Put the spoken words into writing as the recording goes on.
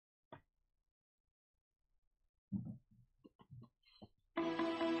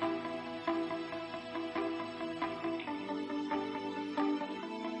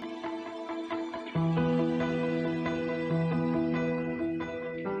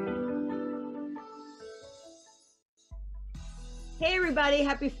Hey everybody,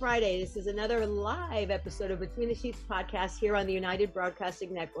 happy Friday. This is another live episode of Between the Sheets podcast here on the United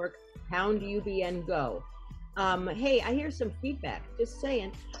Broadcasting Network, pound UBN Go. Hey, I hear some feedback, just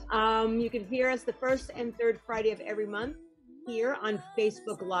saying. You can hear us the first and third Friday of every month here on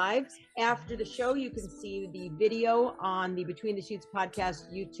Facebook Live. After the show, you can see the video on the Between the Sheets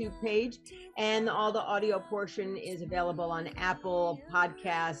podcast YouTube page, and all the audio portion is available on Apple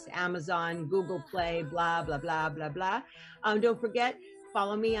Podcasts, Amazon, Google Play, blah, blah, blah, blah, blah. Don't forget,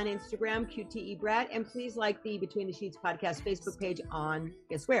 follow me on Instagram, QTEBrat, and please like the Between the Sheets podcast Facebook page on,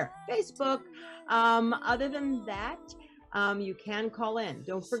 guess where? Facebook. Other than that, you can call in.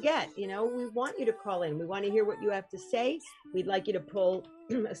 Don't forget, we want you to call in. We want to hear what you have to say. We'd like you to pull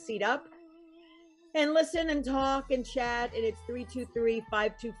a seat up and listen and talk and chat. And it's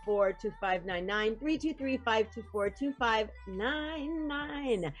 323-524-2599,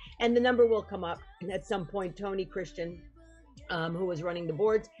 323-524-2599. And the number will come up at some point. Tony, Christian, who is running the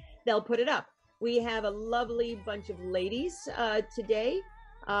boards, they'll put it up. We have a lovely bunch of ladies today.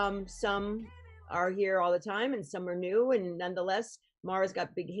 Some are here all the time and some are new, and nonetheless, Mara's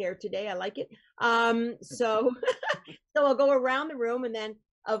got big hair today. I like it. So I'll go around the room, and then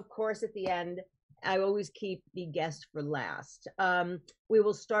of course at the end, I always keep the guest for last. We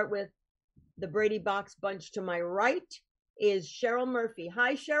will start with the Brady Box bunch. To my right is Cheryl Murphy.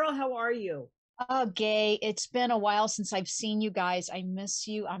 Hi Cheryl, how are you? Oh, Gaye, it's been a while since I've seen you guys. I miss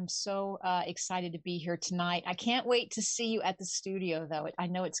you. I'm so excited to be here tonight. I can't wait to see you at the studio, though. I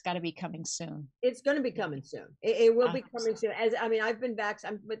know it's got to be coming soon. It's going to be coming soon. It will be coming soon. I've been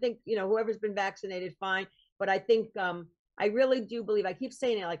vaccinated. I think, whoever's been vaccinated, fine. But I think, I really do believe, I keep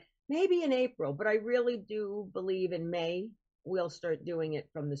saying it like maybe in April, but I really do believe in May, we'll start doing it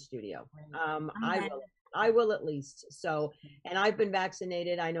from the studio. I will at least. So, and I've been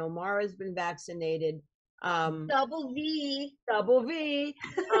vaccinated. I know Mara's been vaccinated. Double V.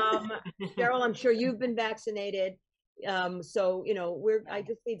 Cheryl, I'm sure you've been vaccinated. So, I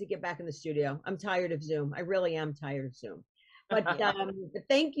just need to get back in the studio. I'm tired of Zoom. I really am tired of Zoom. But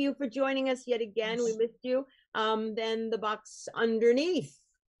thank you for joining us yet again. We missed you. Then the box underneath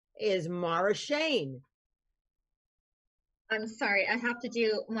is Mara Shane. I'm sorry, I have to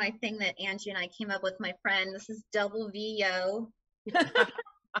do my thing that Angie and I came up with, my friend. This is Double V, yo.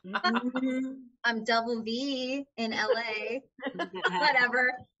 I'm Double V in LA.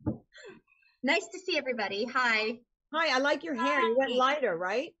 Whatever. Nice to see everybody. Hi. Hi, I like your hair. You went lighter,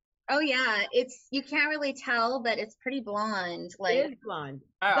 right? Oh yeah, you can't really tell, but it's pretty blonde. It is blonde.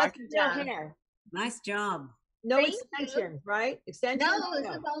 That's your hair. Nice job. No extensions, right? Extensions? No,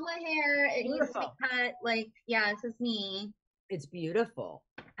 this is all my hair. It needs to be cut. This is me. It's beautiful.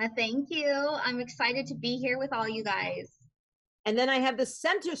 Thank you. I'm excited to be here with all you guys. And then I have the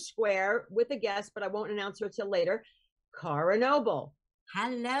center square with a guest, but I won't announce her till later. Cara Noble.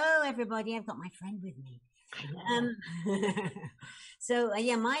 Hello, everybody. I've got my friend with me. So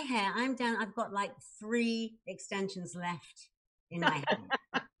my hair, I'm down. I've got like 3 extensions left in my hair.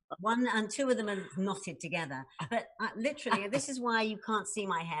 One and 2 of them are knotted together. But literally, this is why you can't see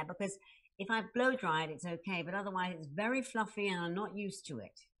my hair, because if I blow dry it, it's okay. But otherwise, it's very fluffy and I'm not used to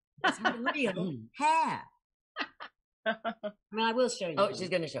it. It's my real hair. I will show you. Oh, she's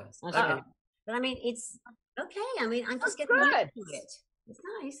going to show us. Okay. But it's okay. I'm just getting used to it. It's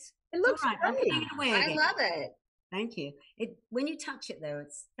nice. It looks right. I'm putting it away again. I love it. Thank you. When you touch it, though,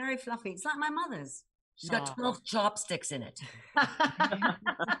 it's very fluffy. It's like my mother's. She's got 12 chopsticks in it.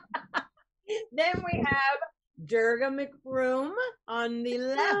 Then we have Durga McBroom on the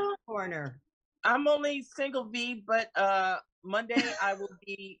left corner. I'm only single V, but Monday I will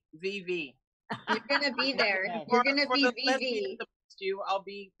be VV. You're gonna be there. You're gonna be VV. I'll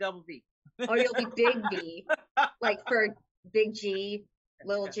be double V. Or you'll be big V, like for big G,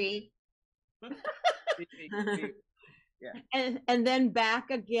 little G. Yeah. And then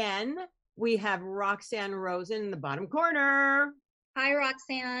back again, we have Roxanne Rosen in the bottom corner. Hi,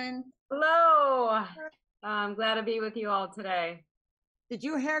 Roxanne. Hello. I'm glad to be with you all today. Did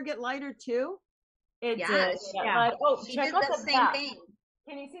your hair get lighter too? It Yes. did. Yeah. But, She check did out the the same back. thing.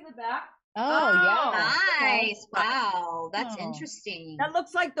 Can you see the back? Oh, yeah. Nice. Wow. That's Oh. interesting. That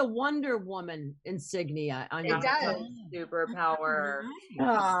looks like the Wonder Woman insignia on your It does. Superpower.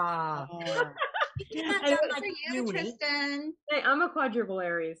 Ah. Good for you, Tristan. Hey, I'm a quadruple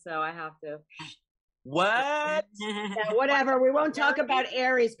Aries, so I have to. What? Yeah, whatever. We won't talk about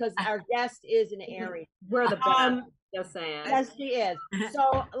Aries because our guest is an Aries. We're the best. Just saying. Yes, she is.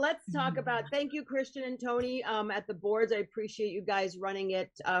 So let's talk about, thank you, Christian and Tony at the boards. I appreciate you guys running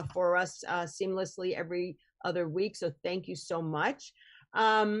it for us seamlessly every other week. So thank you so much.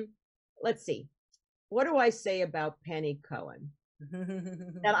 Let's see. What do I say about Penny Cohen?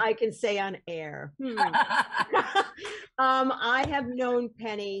 that I can say on air. I have known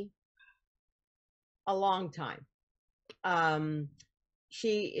Penny a long time.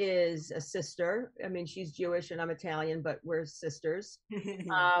 She is a sister. I mean, she's Jewish and I'm Italian, but we're sisters.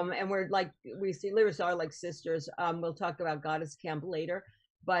 And we're like, we see lyrics are like sisters. We'll talk about Goddess Camp later,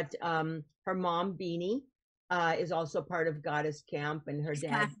 but her mom, Beanie, is also part of Goddess Camp, and her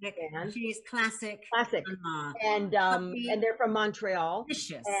dad. Classic. She's classic. Classic. And they're from Montreal.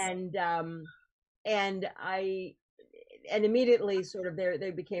 Delicious. And immediately sort of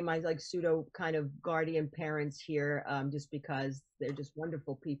they became my like pseudo kind of guardian parents here, just because they're just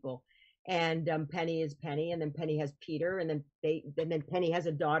wonderful people. And Penny is Penny, and then Penny has Peter, and then Penny has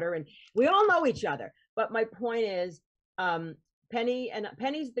a daughter, and we all know each other. But my point is,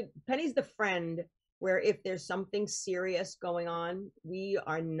 Penny's the friend where if there's something serious going on, we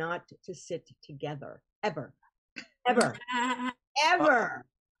are not to sit together ever.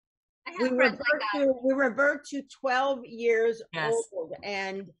 We revert to 12 years old,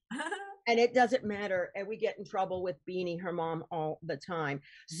 and it doesn't matter, and we get in trouble with Beanie, her mom, all the time.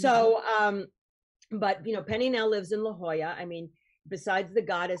 So but Penny now lives in La Jolla. I mean, besides the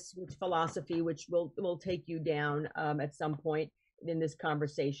goddess philosophy, which we'll take you down at some point in this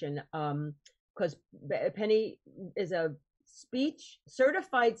conversation, because Penny is a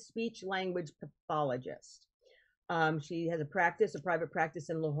certified speech language pathologist. She has a private practice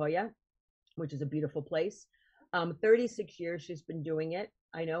in La Jolla, which is a beautiful place. 36 years she's been doing it.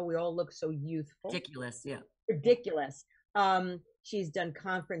 I know we all look so youthful. Ridiculous, yeah. Ridiculous. She's done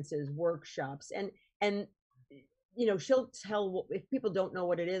conferences, workshops, and she'll tell, if people don't know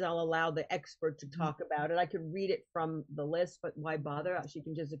what it is, I'll allow the expert to talk about it. I could read it from the list, but why bother? She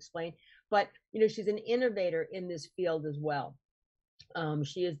can just explain. But, she's an innovator in this field as well.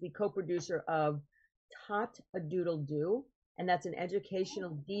 She is the co-producer of Taught a Doodle Do, and that's an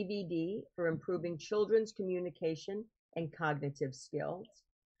educational DVD for improving children's communication and cognitive skills.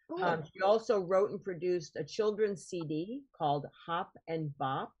 She also wrote and produced a children's CD called Hop and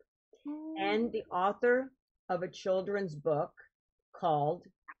Bop, and the author of a children's book called,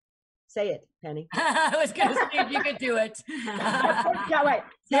 say it, Penny. I was going to see if you could do it. Yeah, right.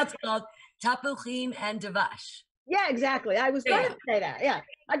 That's called Tapuchim and Davash. Yeah, exactly. I was going to say that. Yeah,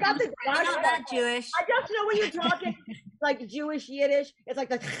 I got the. I'm not that Jewish. I just know when you're talking like Jewish Yiddish, it's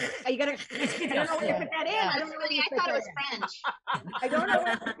like you gotta. I don't know where to put that in. I don't know where I thought it was French. I don't know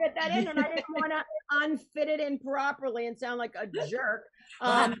where to fit that in, and I didn't want to unfit it in properly and sound like a jerk.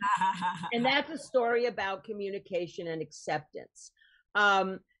 And that's a story about communication and acceptance.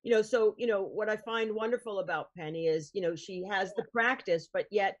 So what I find wonderful about Penny is, she has the practice, but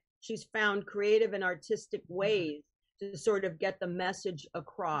yet she's found creative and artistic ways to sort of get the message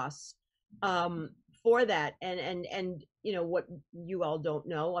across for that. And what you all don't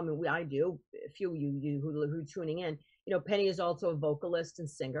know, I mean, I do, a few of you who are tuning in, Penny is also a vocalist and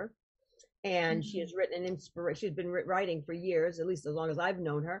singer. And she has written she's been writing for years, at least as long as I've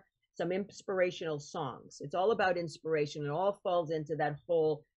known her, some inspirational songs. It's all about inspiration. It all falls into that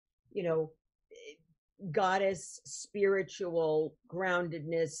whole, goddess, spiritual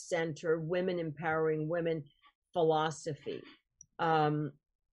groundedness center, women empowering women philosophy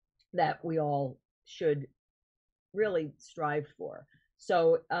that we all should really strive for.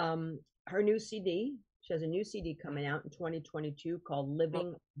 So her new CD, she has a new CD coming out in 2022 called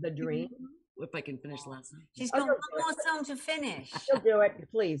Living the Dream. If I can finish the last one. She's got one more song to finish. She'll do it,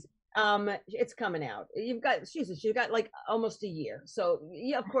 please. It's coming out. She's got like almost a year. So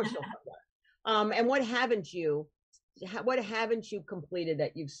yeah, of course she'll come out. And what haven't you completed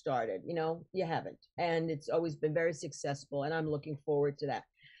that you've started? You haven't. And it's always been very successful, and I'm looking forward to that.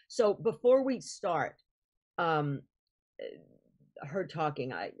 So before we start her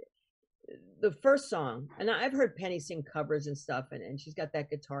talking, the first song, and I've heard Penny sing covers and stuff, and she's got that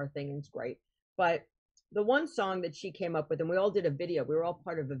guitar thing, and it's great. But the one song that she came up with, and we all did a video, we were all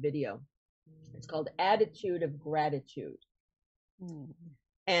part of a video. It's called Attitude of Gratitude.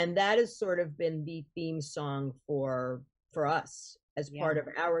 And that has sort of been the theme song for us as part of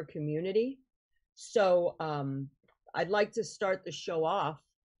our community. So I'd like to start the show off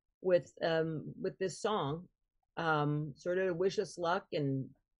with this song, sort of wish us luck and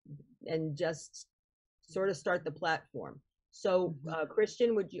just sort of start the platform. So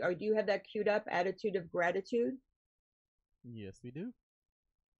Christian, do you have that queued up, Attitude of Gratitude? Yes, we do.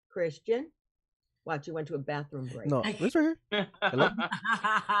 Christian? Watch, you went to a bathroom break. No, it's right here. Hello?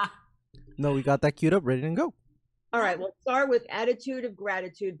 No, we got that queued up, ready to go. All right, we'll start with Attitude of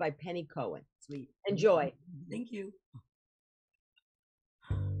Gratitude by Penny Cohen. Sweet. Enjoy. Thank you.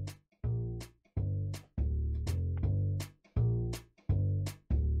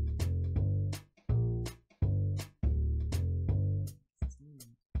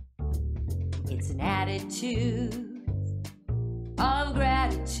 It's an attitude of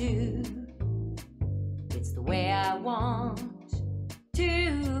gratitude. It's the way I want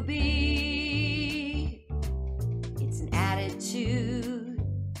to be. It's an attitude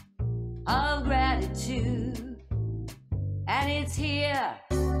of gratitude, and it's here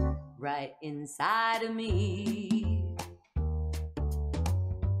right inside of me.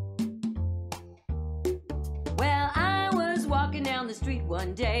 Well, I was walking down the street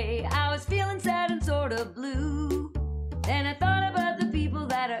one day. I was feeling sad and sort of blue. Then I thought about the people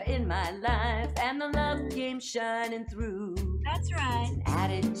that are in my life, and the love came shining through. That's right. It's an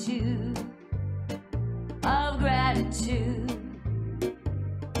attitude of gratitude.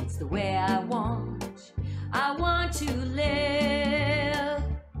 It's the way I want to live.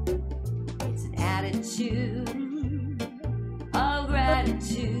 It's an attitude of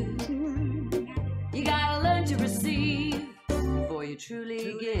gratitude. You gotta learn to receive before you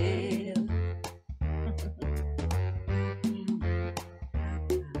truly give.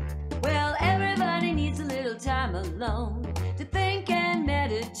 Well, everybody needs a little time alone to think and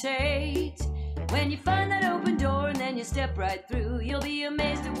meditate. When you find that open door and then you step right through, you'll be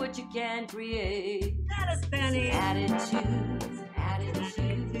amazed at what you can create. That is Penny. Attitude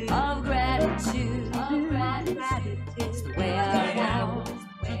of gratitude. It's the way I want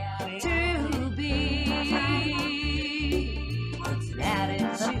to be. It's an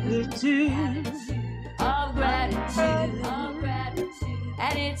attitude of gratitude.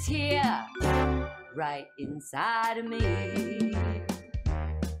 And it's here, right inside of me.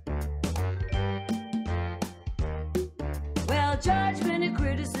 Well, judgment and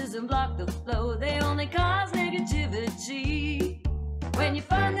criticism block the flow. They only cause negativity. When you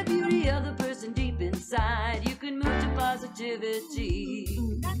find the beauty of the person deep inside, you can move to positivity.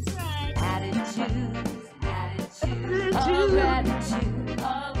 That's right. Attitude of gratitude.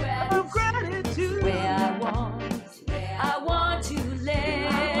 Where I want to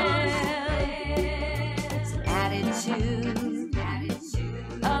live. It's an attitude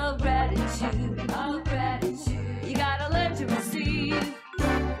of gratitude. You gotta learn to receive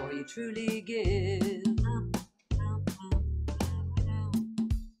before you truly give.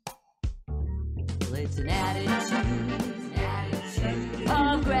 Well, it's an attitude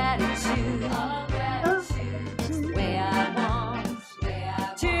of gratitude. It's the way I want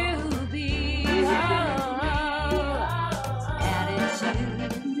to be. Attitude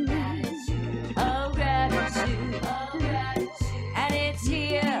of gratitude, and it's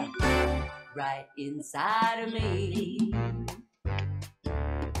here, right inside of me,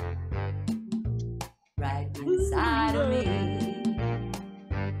 right inside of me,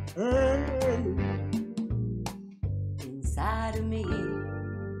 inside of me.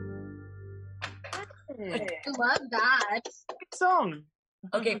 I love that. Good song.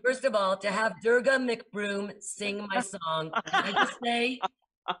 Okay, first of all, to have Durga McBroom sing my song, can I just say,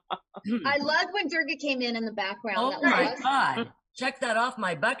 I loved when Durga came in the background. oh That my was God, check that off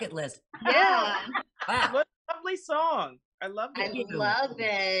my bucket list. Yeah, Wow. What a lovely song. I love I it. love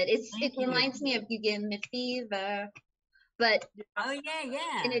it. It Thank you. reminds me of You Give Me Fever, but Oh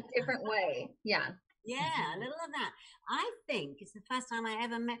yeah. in a different way. Yeah. Yeah, a little of that. I think it's the first time I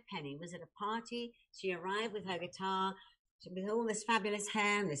ever met Penny was at a party. She arrived with her guitar, with all this fabulous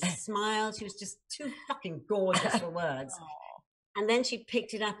hair and this smile. She was just too fucking gorgeous for words. And then she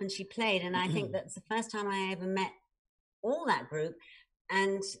picked it up and she played. And I think that's the first time I ever met all that group.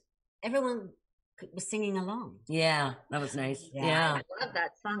 And everyone was singing along. Yeah, that was nice. Yeah. Yeah. I love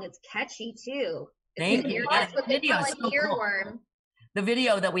that song. It's catchy too. Thank It's you. That's what they Video call is an so cool. earworm. The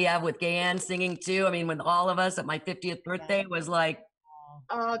video that we have with Gaye singing too, I mean, with all of us at my 50th birthday was like,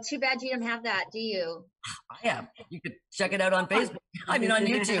 Oh, too bad you don't have that, do you? yeah, you could check it out on Facebook. I mean, on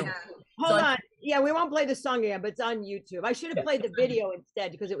YouTube. Yeah. Hold So- on. Yeah, we won't play the song again, but it's on YouTube. I should have played the video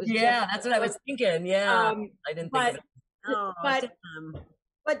instead because it was Yeah, just- that's what I was thinking. Yeah. Um, I didn't think but of it. Oh, But- damn.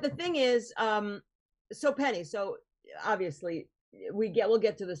 but the thing is, so Penny, so obviously we'll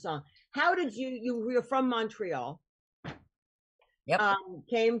get to the song. How did you're from Montreal? Yep.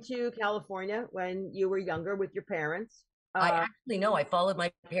 Came to California when you were younger with your parents. I actually know I followed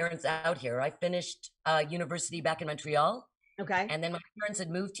my parents out here. I finished university back in Montreal, Okay, and then my parents had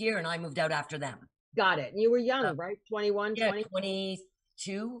moved here, and I moved out after them. got it. You were young, Uh, right? 21, Yeah, 20?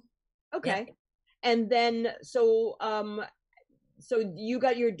 22. Okay. And then so you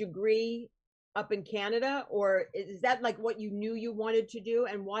got your degree up in Canada, or is that like what you knew you wanted to do,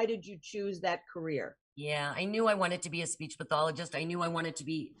 and why did you choose that career? Yeah, I knew I wanted to be a speech pathologist. I knew I wanted to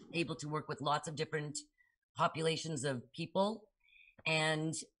be able to work with lots of different populations of people,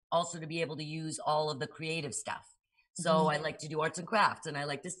 and also to be able to use all of the creative stuff. So I like to do arts and crafts, and I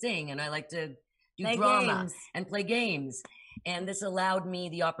like to sing, and I like to do Play drama games. and play games. And this allowed me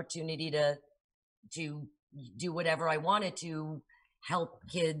the opportunity to do whatever I wanted to help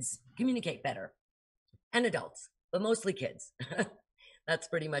kids communicate better, and adults, but mostly kids. That's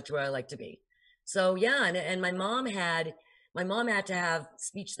pretty much where I like to be. So yeah, and my mom had to have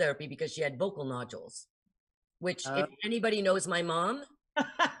speech therapy because she had vocal nodules, which if anybody knows my mom,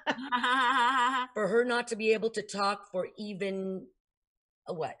 for her not to be able to talk for even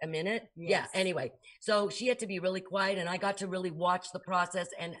a minute? Yes. Yeah, anyway. So she had to be really quiet, and I got to really watch the process,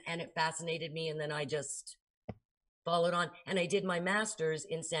 and it fascinated me, and then I just followed on, and I did my master's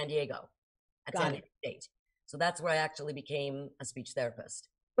in San Diego at San Diego State. So that's where I actually became a speech therapist.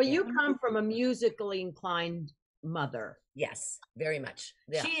 But you come from a musically inclined mother. Yes, very much.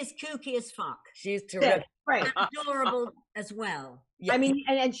 Yeah. She is kooky as fuck. She's terrific. Right. Adorable as well. Yeah. I mean,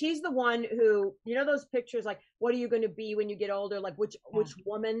 and she's the one who, you know, those pictures, like, what are you going to be when you get older? Like, which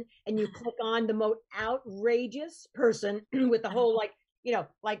woman? And you click on the most outrageous person with the whole, like, you know,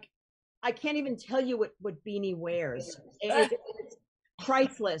 like, I can't even tell you what Beanie wears. It's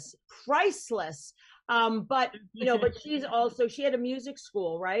priceless. But, you know, but she had a music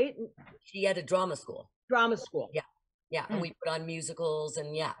school, right? She had a drama school. Drama school. Yeah. Yeah. And we put on musicals,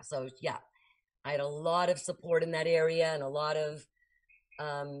 and yeah. So yeah, I had a lot of support in that area, and a lot of,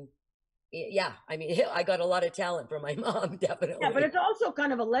 yeah, I mean, I got a lot of talent from my mom, definitely. Yeah, but it's also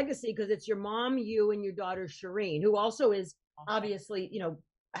kind of a legacy because it's your mom, you, and your daughter, Shireen, who also is obviously, you know,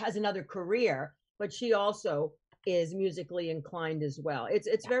 has another career, but she also is musically inclined as well.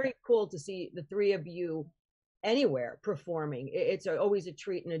 It's very cool to see the three of you anywhere performing. It's always a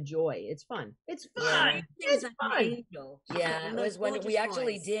treat and a joy. It's fun. It's fun. Yeah. It's fun. Yeah, it was when we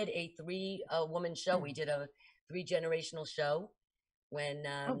actually did a three-woman show. We did a 3-generational show when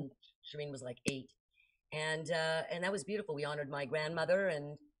Shireen was like 8, and that was beautiful. We honored my grandmother,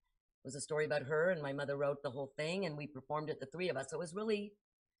 and it was a story about her, and my mother wrote the whole thing, and we performed it, the three of us. So it was really,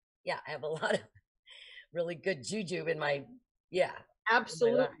 yeah, I have a lot of really good juju in my,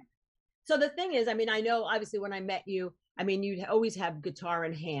 absolutely. So the thing is, I mean, I know obviously when I met you, I mean, you'd always have guitar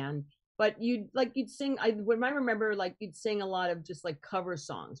in hand, but you'd sing. I remember, like, you'd sing a lot of just like cover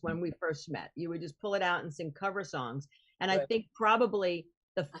songs when we first met. You would just pull it out and sing cover songs. And I think probably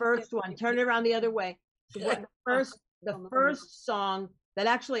the first one, turn it around the other way. The first song that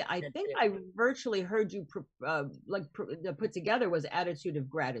actually I think I virtually heard you put together was "Attitude of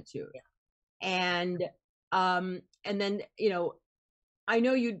Gratitude," and then, you know, I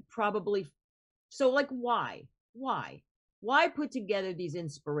know you'd probably, so like, why put together these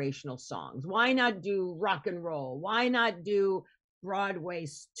inspirational songs? Why not do rock and roll? Why not do Broadway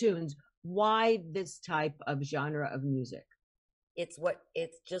tunes? Why this type of genre of music? It's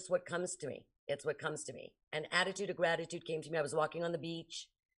just what comes to me. It's what comes to me. And Attitude of Gratitude came to me. I was walking on the beach.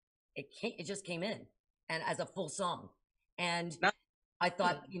 It just came in, and as a full song. And I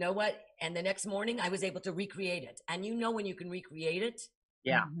thought, you know what? And the next morning I was able to recreate it. And you know, when you can recreate it,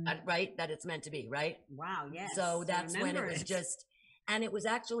 right, that it's meant to be, right? Wow, yes. So that's when it was just, and it was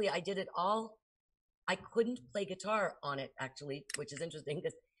actually, I did it all. I couldn't play guitar on it, actually, which is interesting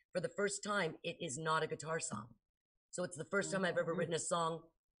because for the first time, it is not a guitar song. So it's the first time I've ever written a song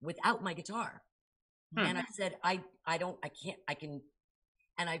without my guitar. And I said, I can,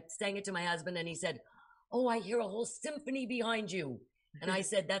 and I sang it to my husband, and he said, "Oh, I hear a whole symphony behind you." And I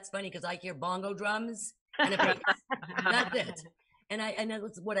said, "That's funny because I hear bongo drums and a bass." That's it. And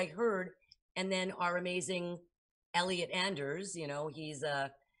that's what I heard. And then our amazing Elliot Anders, you know, he's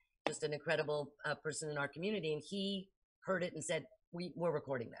just an incredible person in our community, and he heard it and said, "We're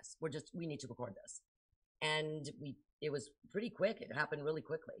recording this. We need to record this." And it was pretty quick. It happened really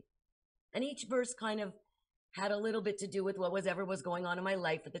quickly. And each verse kind of had a little bit to do with whatever was going on in my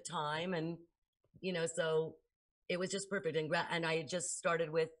life at the time. And, you know, so it was just perfect. And I had just started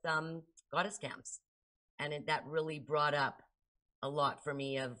with goddess camps. And that really brought up a lot for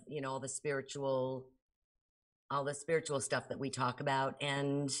me of, you know, all the spiritual stuff that we talk about,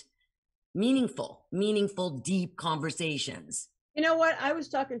 and meaningful, deep conversations. You know what? I was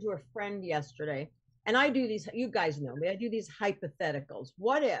talking to a friend yesterday, and I do these, you guys know me, I do these hypotheticals.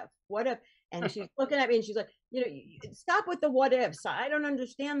 What if? And she's looking at me and she's like, you know, stop with the what ifs. I don't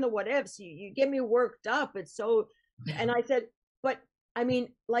understand the what ifs. You get me worked up. It's so, and I said, but I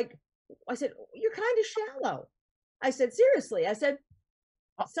mean, like, I said, you're kind of shallow. I said, seriously. I said,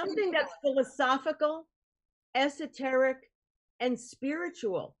 something that's philosophical, esoteric, and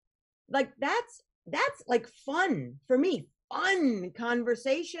spiritual. Like that's like fun for me, fun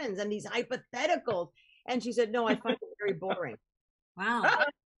conversations and these hypotheticals. And she said, no, I find it very boring. Wow.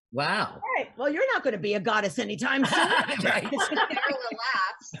 Wow. All right. Well, you're not going to be a goddess anytime soon. Right. Marilyn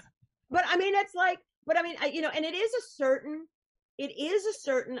laughs. But I mean, it's like, but I mean, and it is a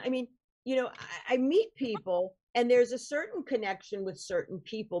certain, I mean, I meet people and there's a certain connection with certain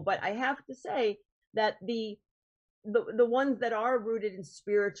people, but I have to say that the ones that are rooted in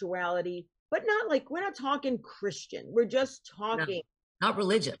spirituality, but not like, we're not talking Christian. We're just talking. No, not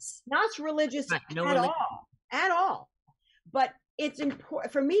religious. Not religious Right, no at religion. all. At all. But it's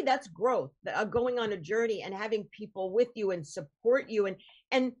important for me. That's growth, going on a journey and having people with you and support you.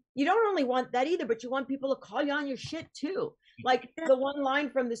 And you don't only want that either, but you want people to call you on your shit too. Like the one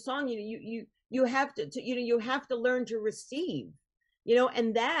line from the song, you have to you have to learn to receive,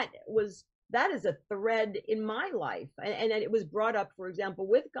 and that is a thread in my life. And it was brought up, for example,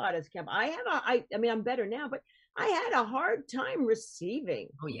 with Goddess Camp. I mean, I'm better now, but I had a hard time receiving.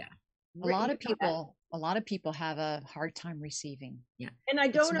 Oh yeah. A lot of people have a hard time receiving. Yeah. And I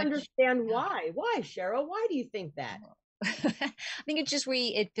don't understand why. Why, Cheryl? Why do you think that? I think it's just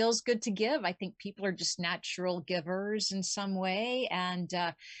it feels good to give. I think people are just natural givers in some way, and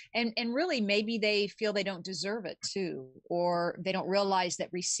really maybe they feel they don't deserve it too, or they don't realize that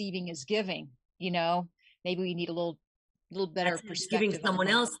receiving is giving. Maybe we need a little better perspective. Giving someone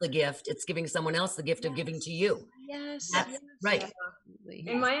else the gift. It's giving someone else the gift of giving to you. Yes. That's right.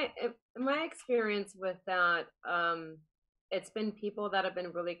 In my experience with that, it's been people that have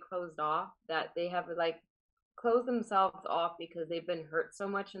been really closed off, that they have like closed themselves off because they've been hurt so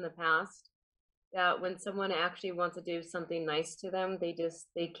much in the past that when someone actually wants to do something nice to them, they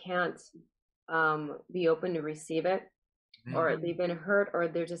can't be open to receive it, or they've been hurt, or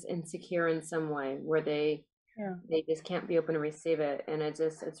they're just insecure in some way where they just can't be open to receive it. And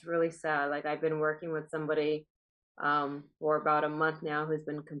it's really sad. Like I've been working with somebody for about a month now who's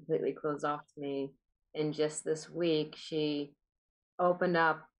been completely closed off to me, and just this week she opened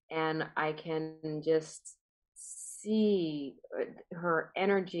up, and I can just see her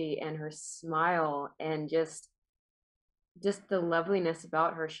energy and her smile and just the loveliness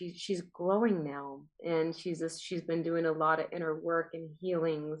about her. She's glowing now, and she's been doing a lot of inner work and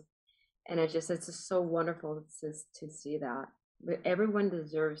healings, and it's just so wonderful to see that. But everyone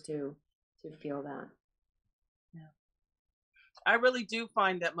deserves to feel that. Yeah. I really do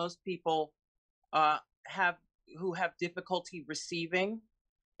find that most people who have difficulty receiving,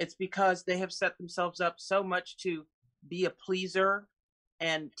 it's because they have set themselves up so much to be a pleaser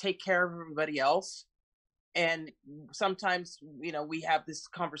and take care of everybody else. And sometimes, we have this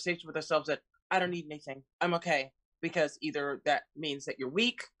conversation with ourselves that I don't need anything. I'm okay. Because either that means that you're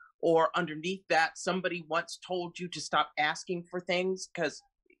weak, or underneath that, somebody once told you to stop asking for things because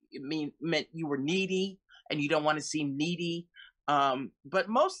it meant you were needy and you don't want to seem needy. But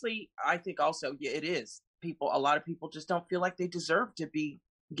mostly, I think also, it is a lot of people just don't feel like they deserve to be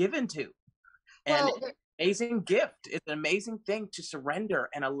given to. And it's an amazing gift. It's an amazing thing to surrender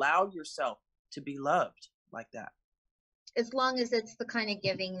and allow yourself to be loved like that. As long as it's the kind of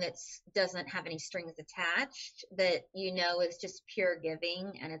giving that doesn't have any strings attached, that is just pure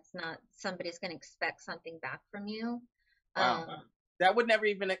giving, and it's not somebody's going to expect something back from you. Wow. That never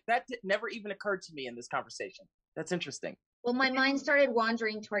even occurred to me in this conversation. That's interesting. Well, my mind started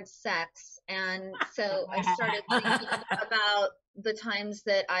wandering towards sex, and so I started thinking about the times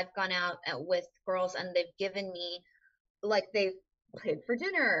that I've gone out with girls, and they've given me, like, they've paid for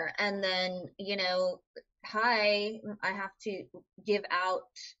dinner, and then I have to give out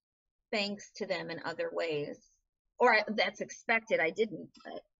thanks to them in other ways, or that's expected. I didn't,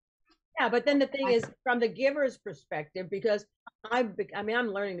 but yeah. But then the thing is, from the giver's perspective, because I'm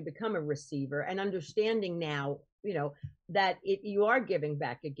learning to become a receiver and understanding now, that you are giving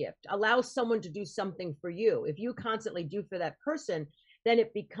back a gift. Allow someone to do something for you. If you constantly do for that person, then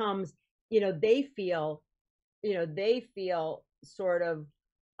it becomes, they feel sort of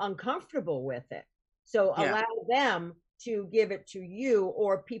uncomfortable with it. So allow them to give it to you,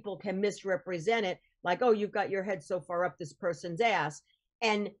 or people can misrepresent it, like, oh, you've got your head so far up this person's ass,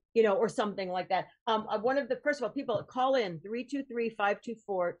 and or something like that. First of all, people call in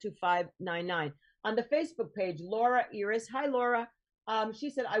 323-524-2599 on the Facebook page. Laura Iris, hi Laura. She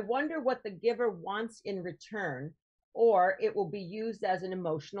said, I wonder what the giver wants in return, or it will be used as an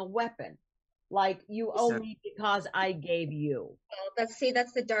emotional weapon. Like, you owe me because I gave you. Well, that's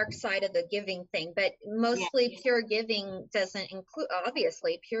the dark side of the giving thing. But mostly pure giving doesn't include,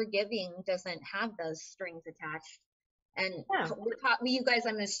 obviously, pure giving doesn't have those strings attached. And you guys,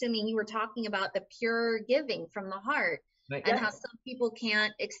 I'm assuming you were talking about the pure giving from the heart, right, and how some people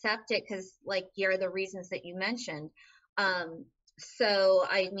can't accept it because, like, you're the reasons that you mentioned. So,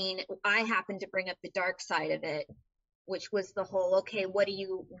 I mean, I happen to bring up the dark side of it. which was the whole, okay, what are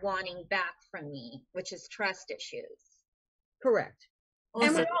you wanting back from me, which is trust issues. Correct. And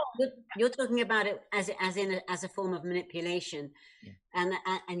Also, we you're talking about it as a form of manipulation, and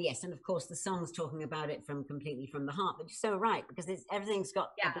yes, and of course the song's talking about it completely from the heart. But you're so right, because everything's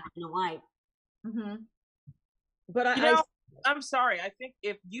got a black and a white. Mm-hmm. But I'm sorry. I think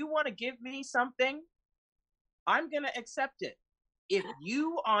if you want to give me something, I'm going to accept it. If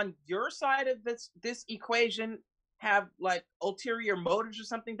you on your side of this equation have like ulterior motives or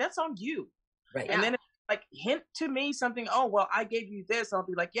something, that's on you. Right. And then like hint to me something, oh, well, I gave you this. I'll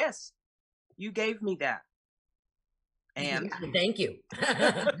be like, yes, you gave me that. And thank you.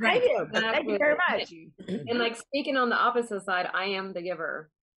 Thank you. Thank you very much. And like speaking on the opposite side, I am the giver.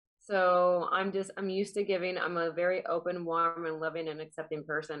 So I'm used to giving. I'm a very open, warm, and loving and accepting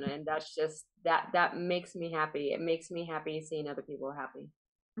person. And that's just, that makes me happy. It makes me happy seeing other people happy.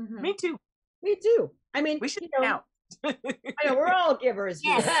 Mm-hmm. Me too. Me too. I mean, we should out. I know we're all givers.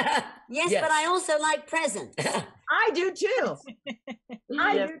 Yes. Yes, but I also like presents. I do too.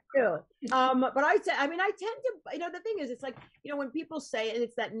 I do too. But I tend to, the thing is, it's like, when people say it, and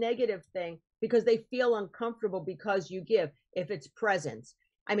it's that negative thing because they feel uncomfortable because you give, if it's presents.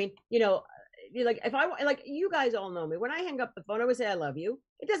 I mean, like if like you guys all know me, when I hang up the phone, I always say I love you.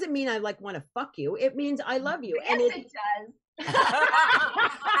 It doesn't mean I like want to fuck you. It means I love you. Yes, and it does.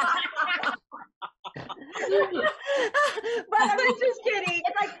 But I'm just kidding.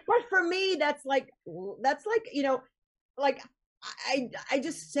 It's like, but for me, that's like, like I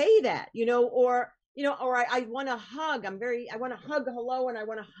just say that, or I want to hug. I want to hug hello, and I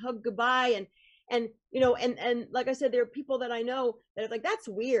want to hug goodbye, and like I said, there are people that I know that are like, that's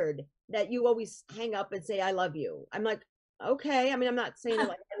weird that you always hang up and say I love you. I'm like, okay. I mean, I'm not saying like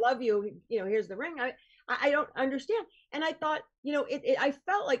I love you. Here's the ring. I don't understand. And I thought, I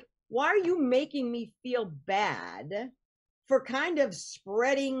felt like, why are you making me feel bad for kind of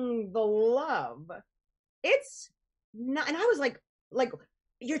spreading the love? It's not. And I was like,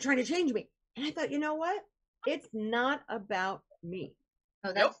 you're trying to change me. And I thought, you know what? It's not about me.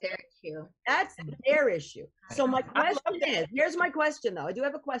 Oh, that's their issue. That's their issue. So my question is, here's my question though. I do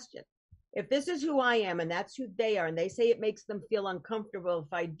have a question. If this is who I am and that's who they are, and they say it makes them feel uncomfortable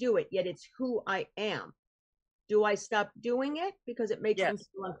if I do it, yet it's who I am, do I stop doing it because it makes them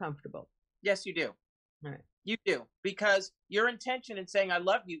feel uncomfortable? Yes, you do. All right. You do, because your intention in saying I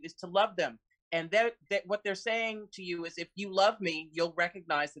love you is to love them. And that what they're saying to you is, if you love me, you'll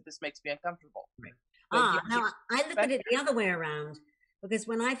recognize that this makes me uncomfortable. Right. Now I look at it the other way around, because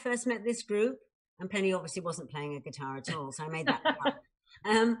when I first met this group, and Penny obviously wasn't playing a guitar at all, so I made that up.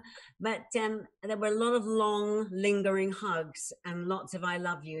 But there were a lot of long, lingering hugs and lots of I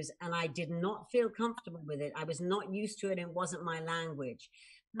love yous, and I did not feel comfortable with it. I was not used to it. It wasn't my language.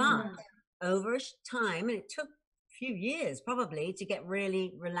 But over time, and it took a few years probably to get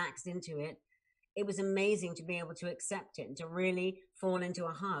really relaxed into it, it was amazing to be able to accept it and to really fall into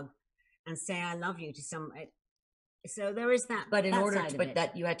a hug and say I love you to someone. So there is that. But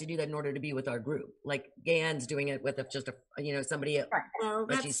that you had to do that in order to be with our group. Like Gaye's doing it with somebody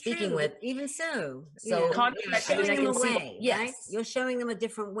that she's speaking with. Even so, you're showing them a way. Yes, right? You're showing them a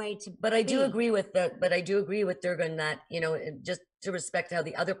different way to. But I do agree with that. But I do agree with Durga that just to respect how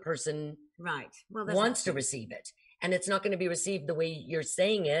the other person wants to receive it, and it's not going to be received the way you're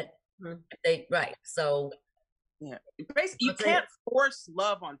saying it. So. Yeah, basically, you can't force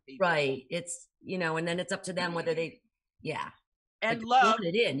love on people. Right. It's and then it's up to them whether they, and love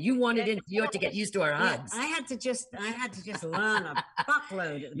you want it in. You have to get used to our hugs. I had to just learn a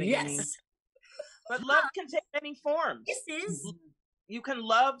fuckload at the beginning. Yes. But love can take many forms. Yes, it is. You can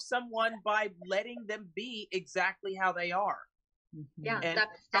love someone by letting them be exactly how they are. Yeah, and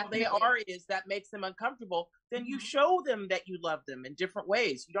that's how they are is that makes them uncomfortable. Then you show them that you love them in different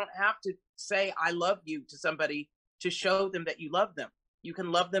ways. You don't have to say I love you to somebody to show them that you love them. You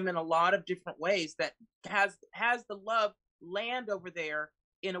can love them in a lot of different ways that has the love land over there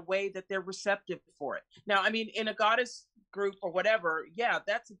in a way that they're receptive for it. Now, I mean, in a goddess group or whatever,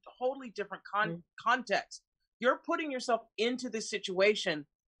 that's a totally different context. You're putting yourself into this situation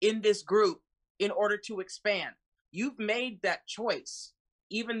in this group in order to expand. You've made that choice,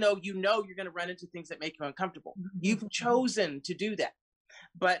 even though you're going to run into things that make you uncomfortable. You've chosen to do that.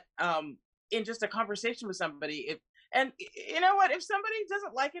 But in just a conversation with somebody, and you know what, if somebody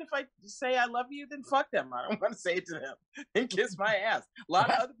doesn't like it, if I say I love you, then fuck them. I don't want to say it to them and kiss my ass. A lot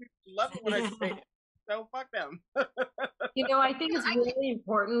of other people love it when I say it. So fuck them. I think it's really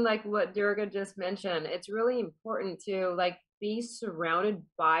important, like what Durga just mentioned. It's really important to be surrounded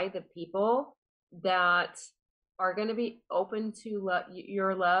by the people that are going to be open to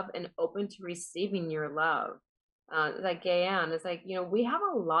your love and open to receiving your love. like Gayanne, it's like, we have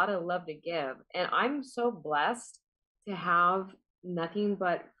a lot of love to give. And I'm so blessed to have nothing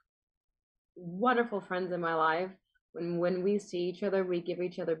but wonderful friends in my life. When we see each other, we give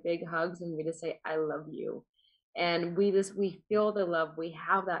each other big hugs and we just say, I love you. And we feel the love, we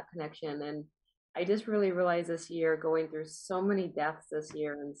have that connection. And I just really realized this year, going through so many deaths this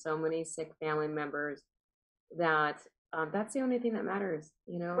year and so many sick family members, that that's the only thing that matters.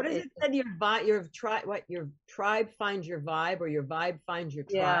 What is it that your tribe finds your vibe, or your vibe finds your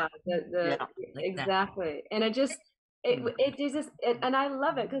tribe? Yeah, exactly. And it just and I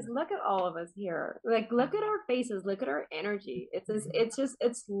love it, because look at all of us here. Like, look at our faces, look at our energy.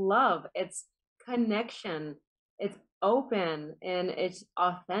 It's love, it's connection, it's open, and it's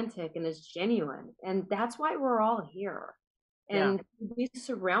authentic, and it's genuine. And that's why we're all here. And be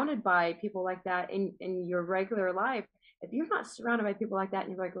surrounded by people like that in your regular life. If you're not surrounded by people like that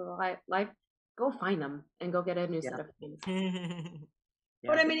in your regular life, go find them and go get a new set of things.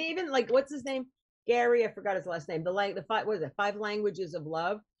 But I mean, even like, what's his name? Gary, I forgot his last name. The five, what is it? 5 languages of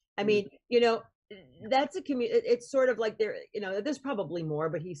love. I mean, that's a community. It's sort of like there's probably more,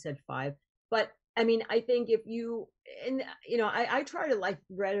 but he said 5. But I mean, I think if you, and I try to, like,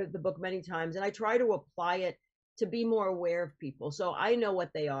 read the book many times, and I try to apply it to be more aware of people. So I know what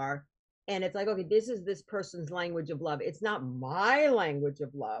they are. And it's like, okay, this is this person's language of love. It's not my language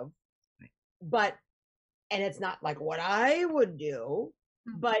of love, and it's not like what I would do,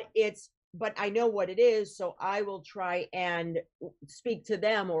 but I know what it is. So I will try and speak to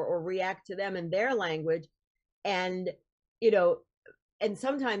them or react to them in their language. And, and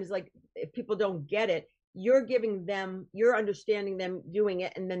sometimes, like, if people don't get it, you're understanding them doing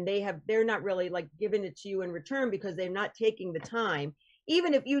it. And then they're not really, like, giving it to you in return, because they're not taking the time.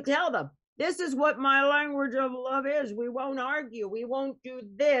 Even if you tell them, this is what my language of love is, we won't argue, we won't do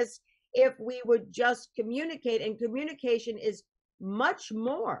this, if we would just communicate. And communication is much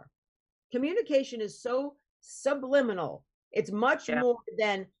more. Communication is so subliminal. It's much more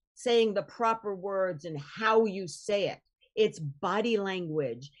than saying the proper words and how you say it. It's body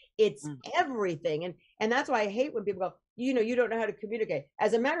language. It's everything. And that's why I hate when people go, you don't know how to communicate.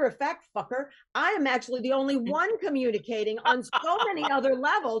 As a matter of fact, fucker, I am actually the only one communicating on so many other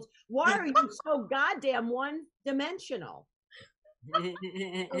levels. Why are you so goddamn one-dimensional?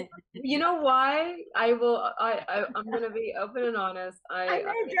 You know why? I'm gonna be open and honest. I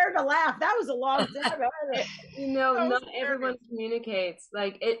made her to laugh. That was a long time. Not everyone communicates.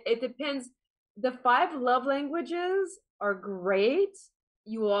 Like, it depends. The 5 love languages are great.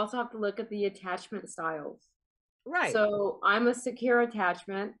 You also have to look at the attachment styles. Right. So I'm a secure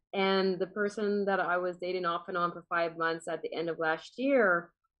attachment, and the person that I was dating off and on for 5 months at the end of last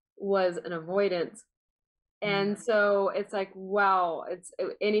year was an avoidant. And so it's like, wow,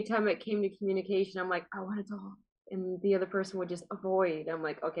 anytime it came to communication, I'm like, I want to talk. And the other person would just avoid. I'm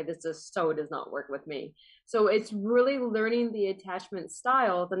like, okay, this does not work with me. So it's really learning the attachment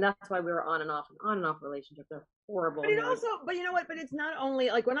styles. And that's why we were on and off relationships. They're horrible. But you know what? But it's not only,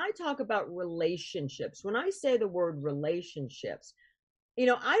 like, when I talk about relationships, when I say the word relationships, I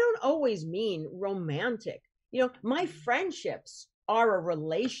don't always mean romantic. My friendships are a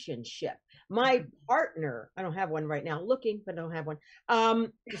relationship. My partner, I don't have one right now, looking, but don't have one.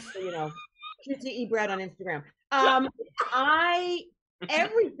 Just so QTE Brad on Instagram.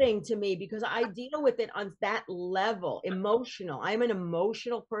 Everything to me, because I deal with it on that level, emotional. I'm an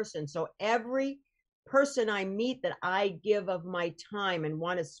emotional person. So every person I meet that I give of my time and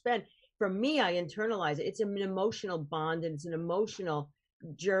want to spend, for me, I internalize it. It's an emotional bond, and it's an emotional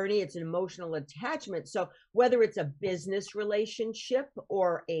journey. It's an emotional attachment. So whether it's a business relationship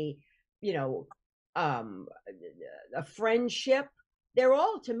or a friendship, they're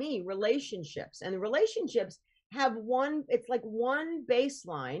all, to me, relationships. And the relationships have it's like one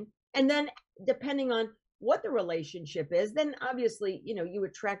baseline, and then depending on what the relationship is, then obviously you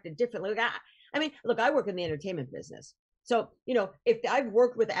attract it differently. I mean, look, I work in the entertainment business, so if I've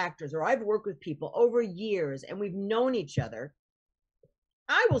worked with actors or I've worked with people over years and we've known each other,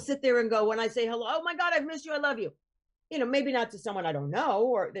 I will sit there and go, when I say hello, oh my God, I've missed you, I love you. Maybe not to someone I don't know,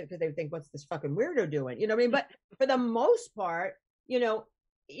 or because they think, what's this fucking weirdo doing? You know what I mean? But for the most part,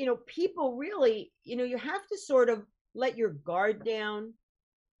 people really, you have to sort of let your guard down,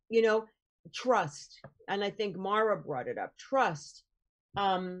 trust. And I think Mara brought it up. Trust.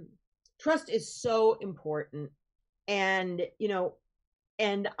 Trust is so important. And,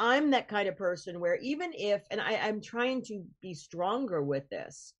 and I'm that kind of person where even if, and I'm trying to be stronger with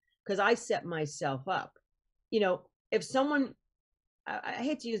this, because I set myself up, if someone, I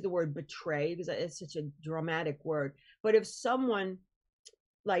hate to use the word betray because it's such a dramatic word, but if someone,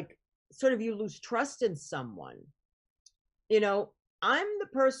 like, sort of, you lose trust in someone, I'm the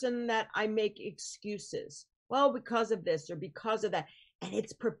person that I make excuses. Well, because of this or because of that. And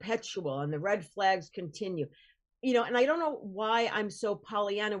it's perpetual and the red flags continue. And I don't know why I'm so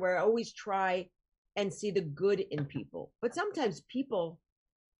Pollyanna, where I always try and see the good in people. But sometimes people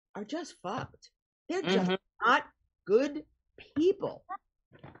are just fucked. They're just not good people.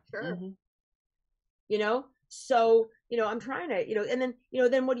 Sure. So, I'm trying to, and then,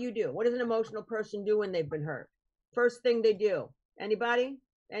 then what do? What does an emotional person do when they've been hurt? First thing they do. Anybody?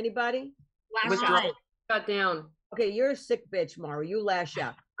 Lash out. Shut down. Okay, you're a sick bitch, Mara. You lash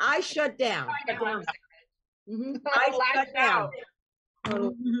out. I shut down. I shut down.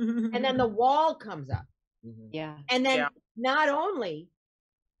 And then the wall comes up. Yeah. And then not only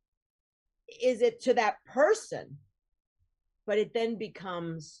is it to that person, but it then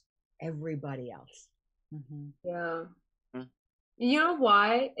becomes everybody else. Yeah. You know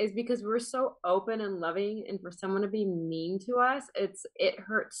why? Is because we're so open and loving, and for someone to be mean to us, it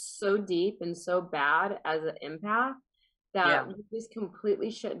hurts so deep and so bad as an empath that we just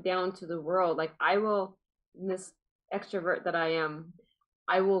completely shut down to the world. Like I will, this extrovert that I am,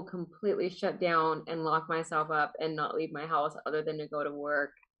 I will completely shut down and lock myself up and not leave my house other than to go to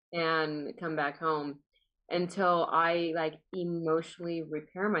work and come back home until I like emotionally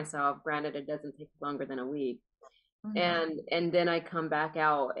repair myself. Granted, it doesn't take longer than a week. And then I come back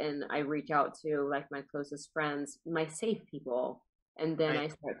out and I reach out to like my closest friends, my safe people, and then I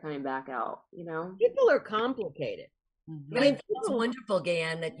start coming back out. People are complicated. I mean, it's wonderful,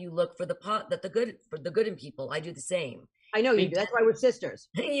 Gaye, that you look for the good in people. I do the same. I know you do. That's why we're sisters.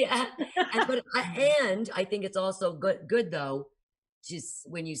 Yeah, and I think it's also good though, just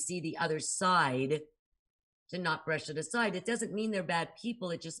when you see the other side, to not brush it aside. It doesn't mean they're bad people.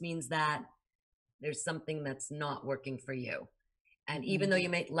 It just means that there's something that's not working for you. And even though you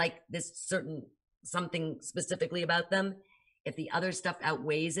may like this something specifically about them, if the other stuff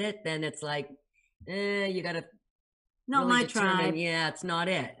outweighs it, then it's like, you gotta not really my tribe. Yeah, it's not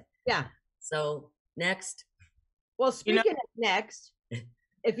it. Yeah. So next. Well, speaking of next,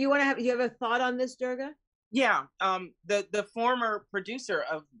 if you want to you have a thought on this, Durga? Yeah. The former producer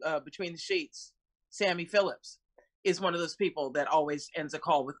of Between the Sheets, Sammy Phillips, is one of those people that always ends a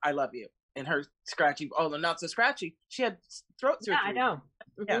call with "I love you." And her scratchy, although not so scratchy, she had throat surgery. Yeah, I know.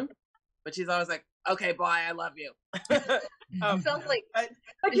 Yeah, but she's always like, "Okay, bye, I love you." Sounds like,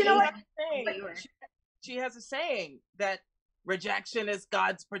 but you know what? She has a saying that rejection is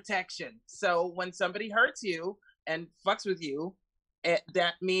God's protection. So when somebody hurts you and fucks with you,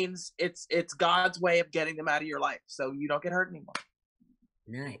 that means it's God's way of getting them out of your life, so you don't get hurt anymore.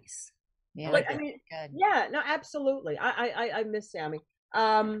 Nice. Yeah, but, I mean, yeah, no, absolutely. I miss Sammy.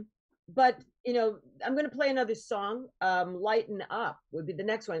 But I'm going to play another song. "Lighten Up" would be the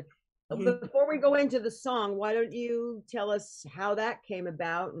next one. Before we go into the song, why don't you tell us how that came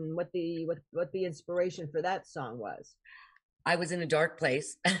about and what the inspiration for that song was? I was in a dark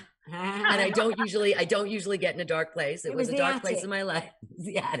place, and I don't usually get in a dark place. It was a dark place in my life. It was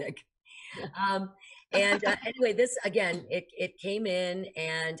the attic. Anyway, this again, it came in,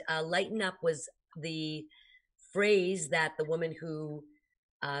 and "Lighten Up" was the phrase that the woman who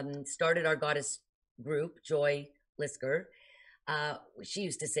started our goddess group, Joy Lisker, she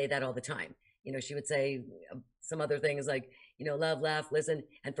used to say that all the time. She would say some other things like, love, laugh, listen,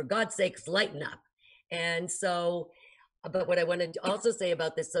 and for God's sakes, lighten up. And so, but what I wanted to also say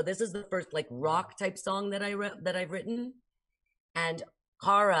about this, so this is the first like rock type song that I've written, and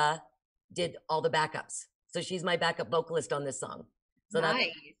Cara did all the backups. So she's my backup vocalist on this song. So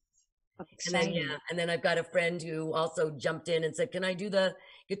nice. And then I've got a friend who also jumped in and said, "Can I do the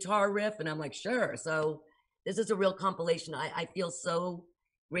guitar riff?" And I'm like, "Sure." So this is a real compilation. I feel so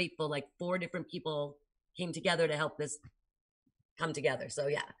grateful. Like 4 different people came together to help this come together. So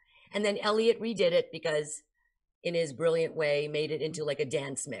yeah. And then Elliot redid it because in his brilliant way made it into like a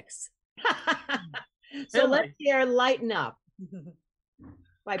dance mix. So let's hear "Lighten Up"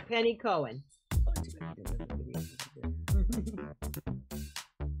 by Penny Cohen.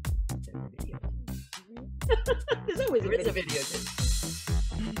 There's always a video.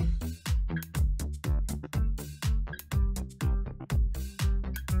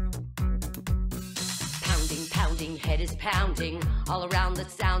 Pounding, head is pounding. All around the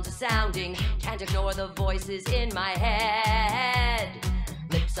sounds are sounding. Can't ignore the voices in my head.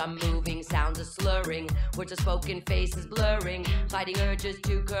 Lips are moving, sounds are slurring. Words are spoken, faces blurring. Fighting urges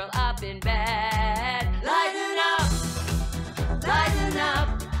to curl up in bed. Lighten up, lighten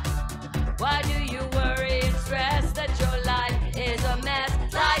up. Why do you worry and stress that your life is a mess?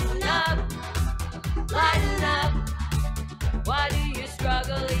 Lighten up, lighten up. Why do you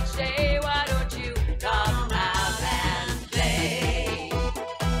struggle each day? Why don't you come out and play?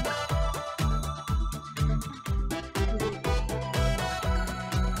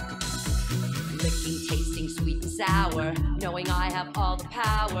 knowing I have all the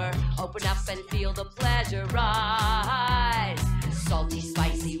power. Open up and feel the pleasure rise. Salty,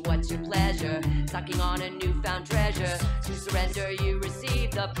 spicy, what's your pleasure? Sucking on a newfound treasure. To surrender, you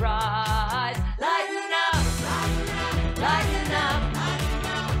receive the prize. Lighten up, lighten up.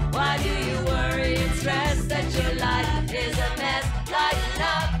 Why do you worry and stress that your life is a mess? Lighten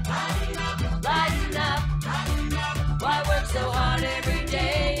up, lighten up. Why work so hard every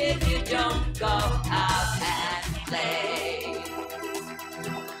day if you don't go out and play?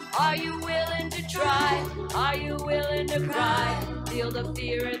 Are you willing to try? Are you willing to cry? Feel the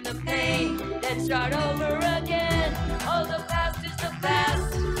fear and the pain, then start over again. Oh, the past is the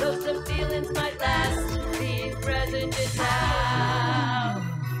past, though some feelings might last. Being present is now.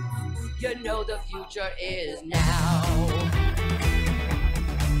 You know the future is now.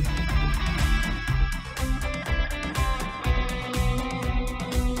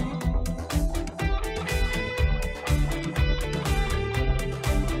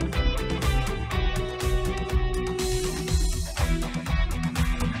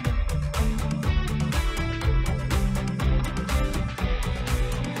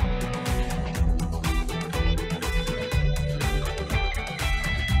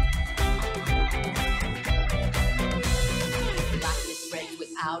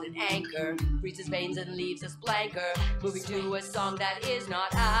 An anchor, freezes veins and leaves us blanker, moving to a song that is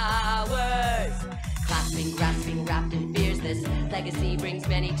not ours. Clasping, grasping, wrapped in fears, this legacy brings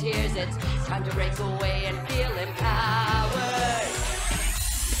many tears. It's time to break away and feel empowered.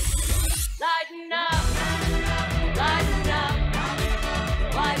 Lighten up, lighten up.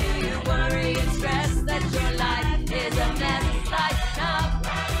 Why do you worry and stress that your life is a mess? Lighten up,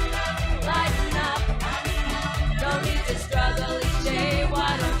 lighten up. Don't need to struggle each day.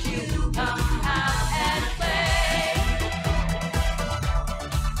 Why don't you come out and play?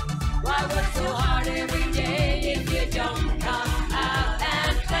 Why work so hard every day if you don't come out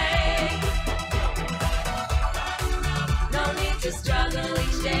and play? No need to struggle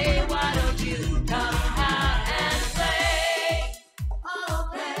each day. Why don't you come out and play? Oh,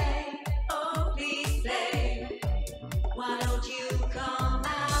 play, oh, please play. Why don't you come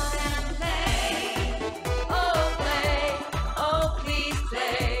out and play? Oh, play, oh, please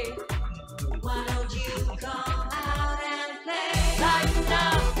play. Why don't you come out and play? Lighten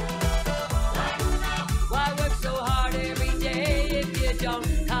up, lighten up. Why work so hard every day if you don't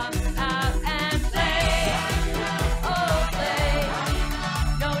come out and play? Oh, play,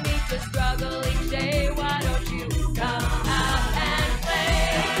 no need to struggle each day. Why don't you come out and play?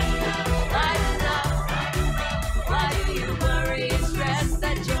 Lighten up. Why do you worry and stress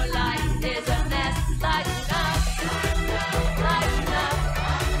that your life is a mess? Lighten up, lighten up.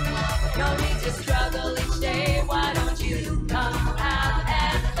 No need to struggle each day. Why don't you come out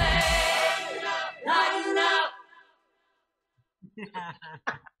and play? Lighten up.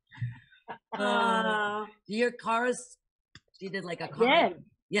 Your chorus, she did like a chorus. Again.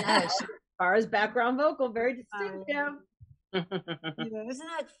 Yes. Cara's background vocal, very distinctive. Isn't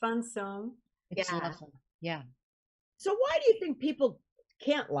that a fun song? It's Yeah. lovely. Yeah. So why do you think people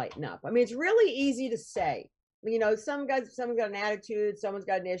can't lighten up? I mean, it's really easy to say. You know, someone's got an attitude, someone's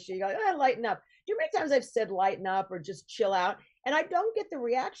got an issue. You go, oh, lighten up. Do you know how many times I've said lighten up or just chill out? And I don't get the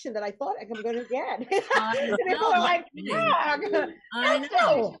reaction that I thought I'm going to get. And people are like, I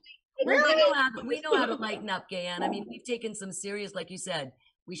know. Really? We know how to lighten up, Gayanne. I mean, we've taken some serious, like you said,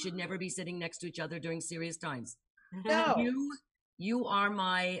 we should never be sitting next to each other during serious times. No. You are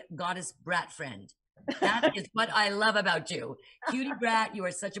my goddess brat friend. That is what I love about you. Cutie brat, you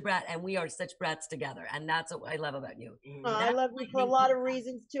are such a brat, and we are such brats together. And that's what I love about you. I love you for a lot of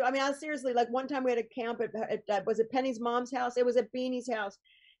reasons too. I mean, I seriously, like one time we had a camp at was it Penny's mom's house? It was at Beanie's house.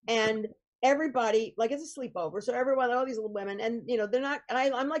 And everybody, like it's a sleepover. So everyone, all these little women, and you know, they're not,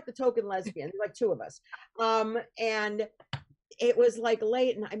 I'm like the token lesbian, like two of us. And it was like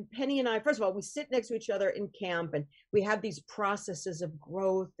late, and Penny and I, first of all, we sit next to each other in camp, and we have these processes of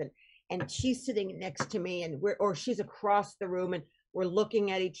growth, and she's sitting next to me, and she's across the room, and we're looking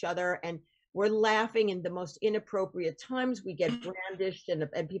at each other, and we're laughing in the most inappropriate times. We get brandished,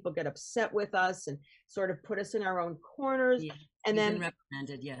 and people get upset with us, and sort of put us in our own corners. Yeah, and then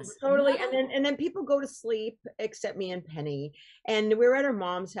reprimanded, yes, totally. And then people go to sleep, except me and Penny. And we were at her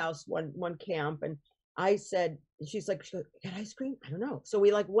mom's house one camp, and I said, she's like, got ice cream? I don't know. So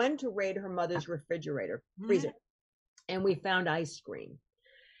we like went to raid her mother's refrigerator, freezer, and we found ice cream.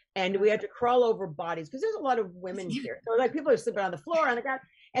 And we had to crawl over bodies because there's a lot of women here. So like people are sleeping on the floor on the ground,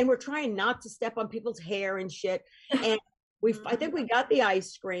 and we're trying not to step on people's hair and shit. And I think we got the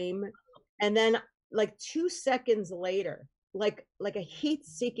ice cream, and then like 2 seconds later, like a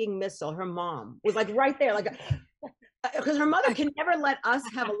heat-seeking missile, her mom was like right there, like because her mother can never let us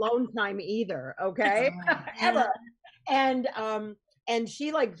have alone time either. Okay, ever. And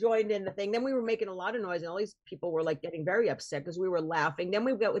she like joined in the thing. Then we were making a lot of noise, and all these people were like getting very upset because we were laughing. Then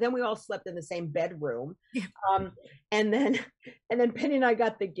we all slept in the same bedroom. And then Penny and I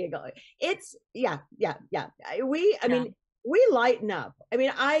got the giggle. It's yeah. I mean, we lighten up. I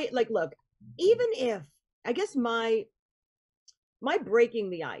mean, look, even if I guess my breaking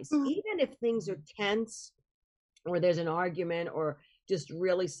the ice, even if things are tense or there's an argument or just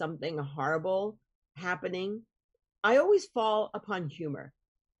really something horrible happening, I always fall upon humor.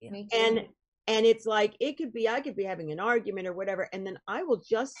 And it's like I could be having an argument or whatever, and then I will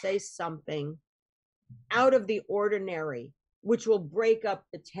just say something out of the ordinary which will break up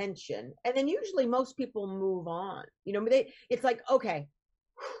the tension, and then usually most people move on. It's like, okay,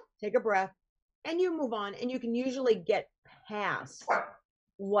 take a breath and you move on, and you can usually get past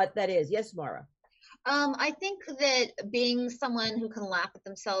what that is. Yes, Mara. I think that being someone who can laugh at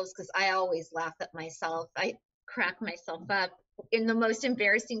themselves, because I always laugh at myself. I crack myself up in the most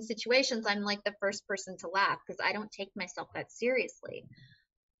embarrassing situations. I'm like the first person to laugh because I don't take myself that seriously.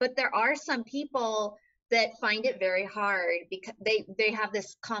 But there are some people that find it very hard because they have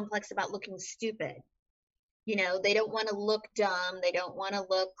this complex about looking stupid. They don't want to look dumb. They don't want to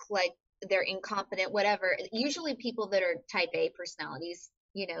look like they're incompetent, whatever. Usually people that are type A personalities,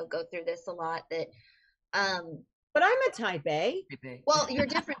 go through this a lot. That but I'm a type A. Well, you're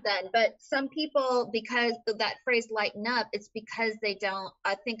different then. But some people, because that phrase lighten up, it's because they don't,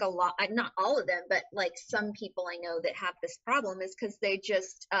 I think a lot, not all of them, but like some people I know that have this problem is because they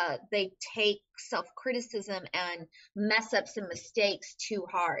just, they take self-criticism and mess ups and mistakes too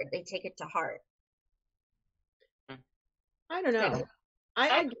hard. They take it to heart. I don't know.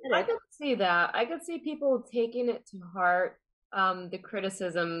 I could see that. I could see people taking it to heart, the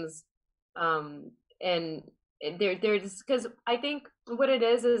criticisms, and they're just, because I think what it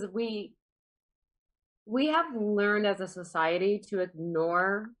is we have learned as a society to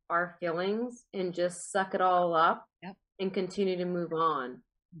ignore our feelings and just suck it all up and continue to move on.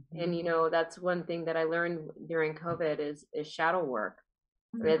 And that's one thing that I learned during COVID is shadow work.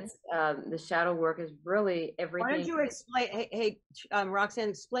 It's the shadow work is really everything. Why don't you explain? Hey, Roxanne,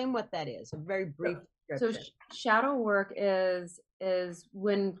 explain what that is. A very brief description. So shadow work is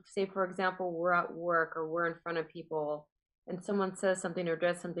when, say, for example, we're at work or we're in front of people and someone says something or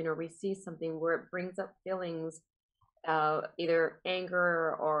does something or we see something where it brings up feelings, either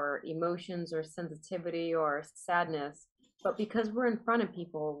anger or emotions or sensitivity or sadness. But because we're in front of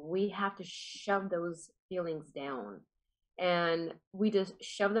people, we have to shove those feelings down. And we just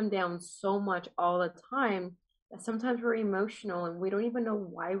shove them down so much all the time that sometimes we're emotional and we don't even know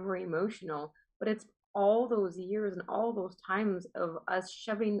why we're emotional. But it's all those years and all those times of us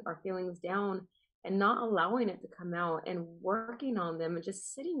shoving our feelings down and not allowing it to come out and working on them and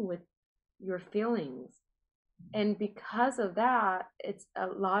just sitting with your feelings. And because of that, it's a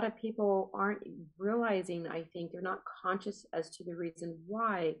lot of people aren't realizing, I think they're not conscious as to the reason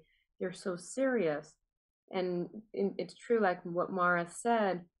why they're so serious. And it's true, like what Mara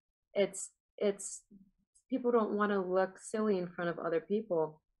said, it's people don't want to look silly in front of other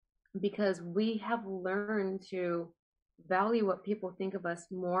people because we have learned to value what people think of us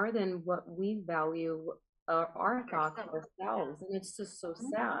more than what we value our thoughts of ourselves. And it's just so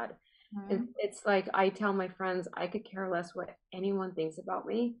sad. It's like I tell my friends, I could care less what anyone thinks about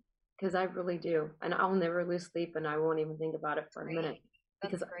me because I really do. And I'll never lose sleep and I won't even think about it for a minute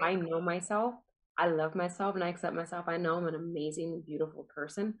because I know myself. I love myself and I accept myself. I know I'm an amazing, beautiful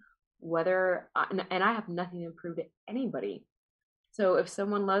person, and I have nothing to prove to anybody. So if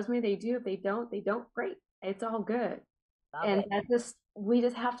someone loves me, they do. If they don't, great. It's all good. And we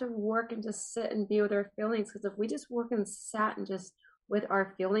just have to work and just sit and be with our feelings. Because if we just work and sat and just with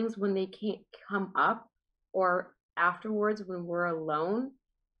our feelings when they can't come up or afterwards when we're alone,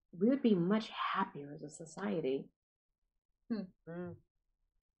 we would be much happier as a society.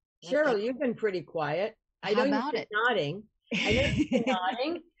 Cheryl, you've been pretty quiet. I know you've been nodding. I know you've been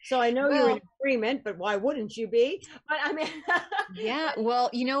nodding. So I know you're in agreement, but why wouldn't you be? But I mean, yeah,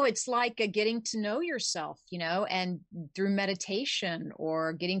 well, it's like getting to know yourself, and through meditation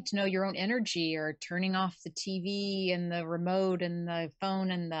or getting to know your own energy or turning off the TV and the remote and the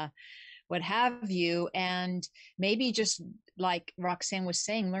phone and the what have you. And maybe just like Roxanne was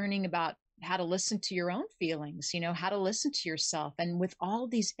saying, learning about how to listen to your own feelings, how to listen to yourself. And with all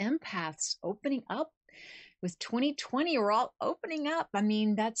these empaths opening up with 2020, we're all opening up. I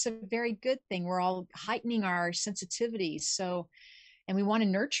mean, that's a very good thing. We're all heightening our sensitivities. So, we want to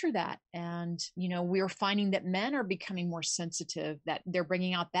nurture that. And, you know, we're finding that men are becoming more sensitive, that they're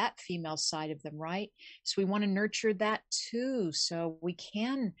bringing out that female side of them, right? So we want to nurture that too, so we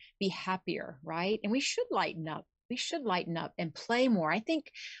can be happier, right? And we should lighten up. We should lighten up and play more. I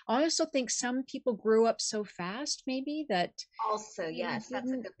also think some people grew up so fast, maybe, that also, yes, that's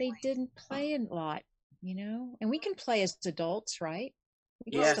a good point. They didn't play a lot, you know, and we can play as adults, right?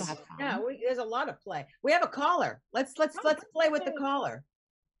 We can Yes. still have fun. Yeah, there's a lot of play. We have a caller. Let's play with the caller.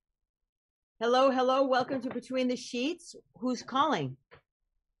 Hello. Welcome to Between the Sheets. Who's calling?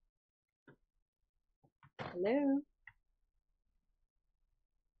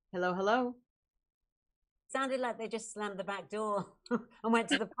 Hello. Sounded like they just slammed the back door and went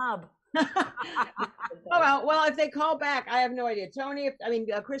to the pub. Oh, well, if they call back, I have no idea. Tony,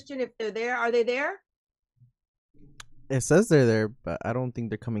 Christian, if they're there, are they there? It says they're there, but I don't think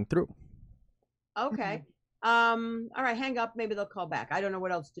they're coming through. Okay. All right, hang up. Maybe they'll call back. I don't know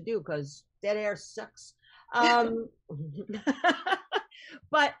what else to do because dead air sucks. But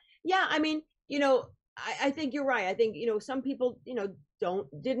yeah, I mean, you know, I think you're right. I think, you know, some people, you know,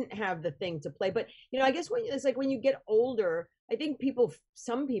 didn't have the thing to play, but you know, I guess it's like when you get older, I think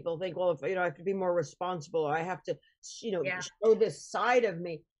some people think, well, if, you know, I have to be more responsible, or I have to, you know, show this side of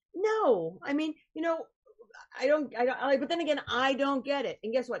me. No, I mean, you know, I don't, but then again, I don't get it.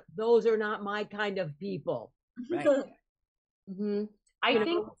 And guess what? Those are not my kind of people. Right. Mm-hmm. I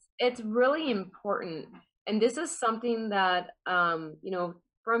think it's really important. And this is something that, you know,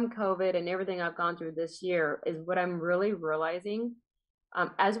 from COVID and everything I've gone through this year is what I'm really realizing.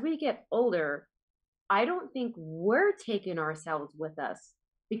 As we get older, I don't think we're taking ourselves with us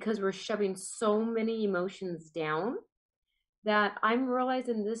because we're shoving so many emotions down, that I'm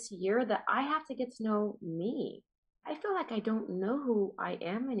realizing this year that I have to get to know me. I feel like I don't know who I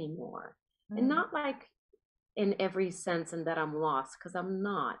am anymore. And not like in every sense and that I'm lost, because I'm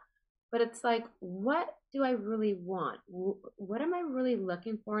not. But it's like, what do I really want? What am I really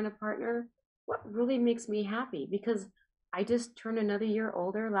looking for in a partner? What really makes me happy? Because I just turned another year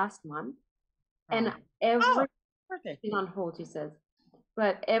older last month. And everything on hold, she says.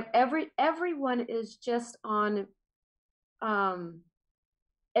 But everyone is just on,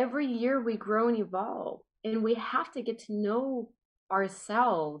 every year we grow and evolve. And we have to get to know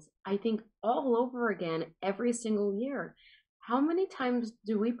ourselves, I think, all over again every single year. How many times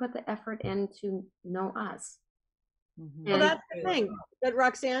do we put the effort in to know us? Well, that's the thing. But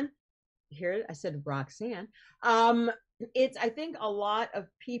Roxanne, here I said Roxanne. It's, I think a lot of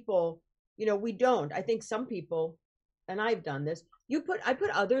people, you know, we don't. I think some people, and I've done this, I put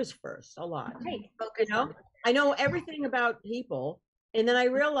others first a lot. Right. You know, I know everything about people, and then I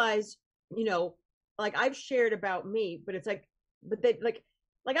realize, you know, like I've shared about me, but it's like, but they like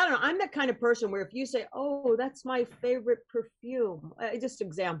I don't know, I'm that kind of person where if you say, oh, that's my favorite perfume, just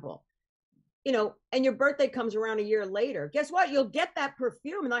example, you know, and your birthday comes around a year later, guess what? You'll get that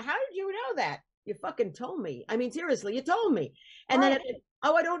perfume. And like, how did you know that? You fucking told me. I mean, seriously, you told me. And then,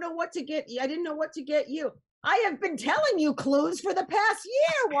 I don't know what to get you. I didn't know what to get you. I have been telling you clues for the past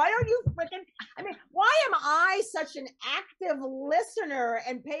year. Why don't you freaking, I mean, why am I such an active listener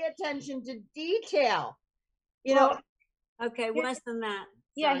and pay attention to detail? You know? Okay, worse than that.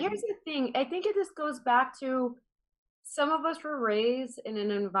 Yeah, here's the thing. I think it just goes back to, some of us were raised in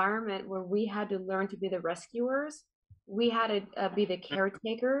an environment where we had to learn to be the rescuers. We had to be the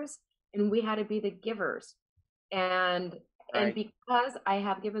caretakers, and we had to be the givers. And because I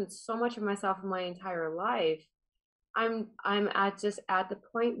have given so much of myself in my entire life, I'm at the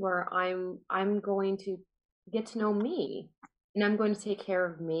point where I'm going to get to know me, and I'm going to take care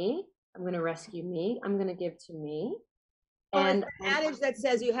of me. I'm going to rescue me. I'm going to give to me. And an adage that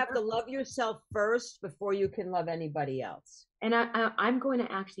says you have to love yourself first before you can love anybody else. And I'm going to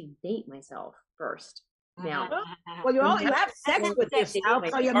actually date myself first now. Well, you have sex with yourself,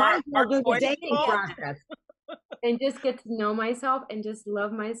 so you might as well do the dating process. And just get to know myself and just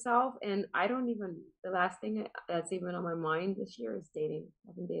love myself. And the last thing that's even on my mind this year is dating.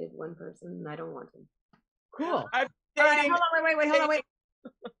 I haven't dated one person, and I don't want to. Cool. All right, hold on, wait.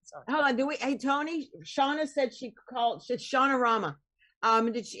 Hold on. Hey, Tony, Shauna said she called. She's Shauna Rama.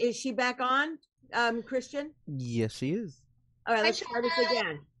 Is she back on? Christian? Yes, she is. All right, let's try this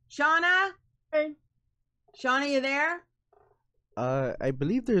again. Shauna? Hey. Shauna, you there? I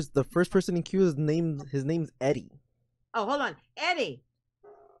believe there's the first person in queue. His name's Eddie. Oh, hold on. Eddie?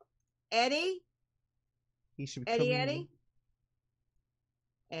 He should be Eddie?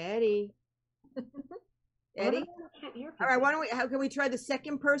 Eddie? All right, how can we try the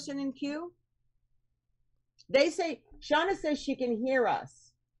second person in queue? They say, Shauna says she can hear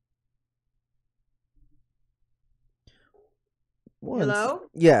us. Hello?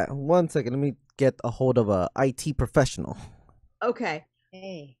 Yeah, 1 second. Let me get a hold of a IT professional. Okay.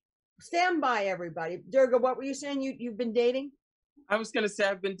 Hey. Stand by, everybody. Durga, what were you saying? You've been dating? I was going to say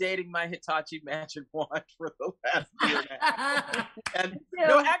I've been dating my Hitachi magic wand for the last year now. And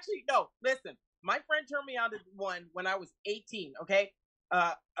no, actually, no. Listen, my friend turned me on to one when I was 18, okay?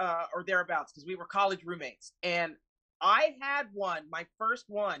 Or thereabouts, because we were college roommates. And I had one, my first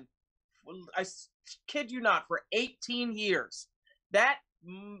one, I kid you not, for 18 years. That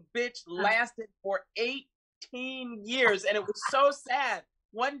bitch lasted for 18 years, and it was so sad.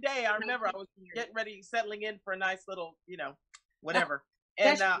 One day, I remember I was getting ready, settling in for a nice little, whatever.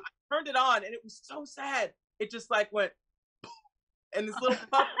 And I turned it on, and it was so sad. It just like went, and this little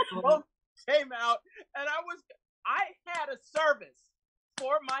puff came out, and I had a service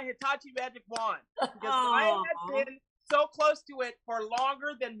for my Hitachi magic wand because I had been so close to it for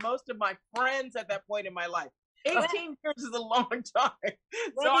longer than most of my friends at that point in my life. 18 years is a long time.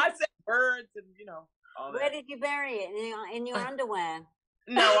 So I said birds and, all that. Where did you bury it? In your underwear?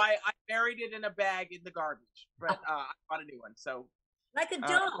 No, I buried it in a bag in the garbage, but I bought a new one. So like a dog.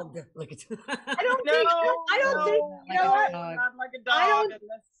 I don't think. You know what? Not like a dog.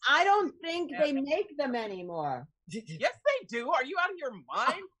 I don't think they make them anymore. Yes, they do. Are you out of your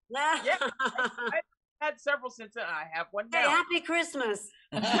mind? Yeah, I had several since then. I have one now. Hey, happy Christmas.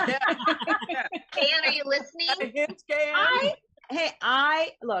 Yeah. Gaye, are you listening? I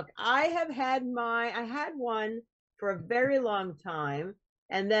have had I had one for a very long time,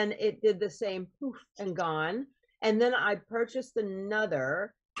 and then it did the same poof and gone. And then I purchased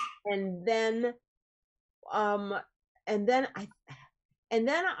another, and then I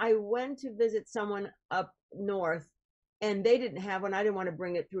went to visit someone up north, and they didn't have one. I didn't want to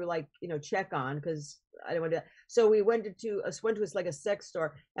bring it through, check on, because I didn't want to do that. So we went to like a sex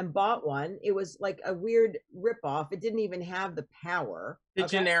store and bought one. It was like a weird ripoff. It didn't even have the power. The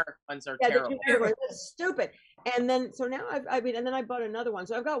generic ones are terrible. The generic ones are stupid. And then, so now and then I bought another one.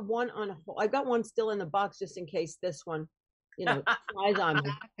 So I've got one I've got one still in the box just in case this one, tries on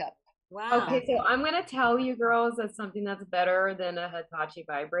me. Wow. Okay, so I'm gonna tell you girls that something that's better than a Hitachi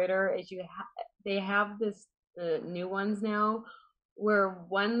vibrator is they have this new ones now where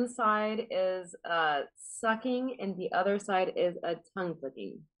one side is sucking and the other side is a tongue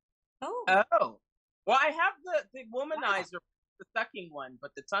flicking. Oh. Well, I have the womanizer, the sucking one,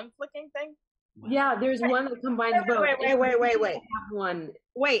 but the tongue flicking thing? Yeah, there's one that combines both. Wait. Have one.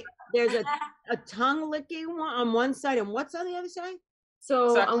 Wait, there's a tongue licking one on one side, and what's on the other side?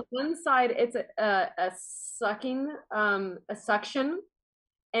 So on one side it's a sucking, a suction,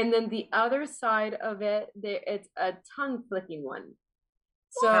 and then the other side of it, it's a tongue flicking one.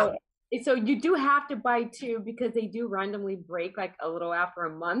 So you do have to buy two because they do randomly break like a little after a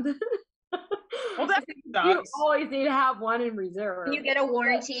month. Well, that you always need to have one in reserve. Can you get a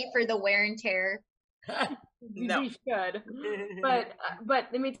warranty for the wear and tear? No. You should. But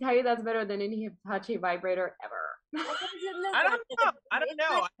let me tell you, that's better than any Hitachi vibrator ever. I don't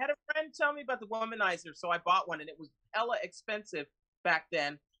know. I had a friend tell me about the womanizer, so I bought one, and it was hella expensive back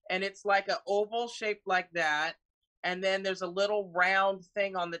then. And it's like an oval shaped like that, and then there's a little round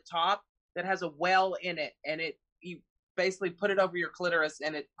thing on the top that has a well in it, and you basically put it over your clitoris,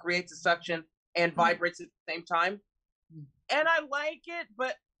 and it creates a suction and vibrates at the same time. And I like it,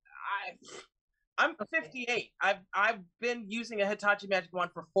 but I'm 58. I've been using a Hitachi magic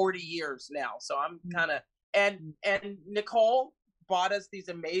wand for 40 years now, so I'm kind of and Nicole bought us these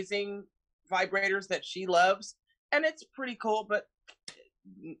amazing vibrators that she loves, and it's pretty cool, but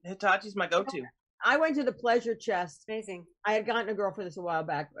Hitachi's my go-to. I went to the Pleasure Chest. Amazing. I had gotten a girlfriend this a while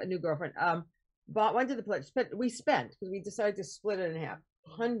back, a new girlfriend. Went to the Pleasure. We spent, because we decided to split it in half,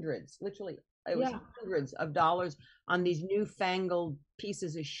 hundreds, literally, it was hundreds of dollars on these newfangled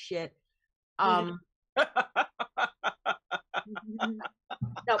pieces of shit. No,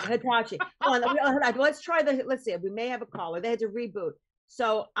 Hitachi. Let's try let's see. We may have a caller. They had to reboot.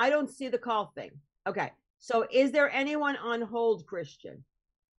 So I don't see the call thing. Okay. So is there anyone on hold, Christian?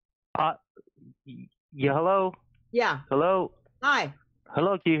 Yeah, hello? Yeah. Hello? Hi.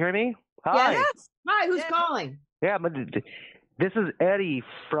 Hello, can you hear me? Hi. Yes. Hi, who's calling? Yeah, but this is Eddie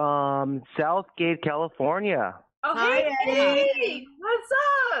from Southgate, California. Oh, hi, Eddie. What's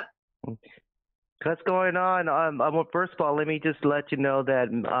up? What's going on? Well, first of all, let me just let you know that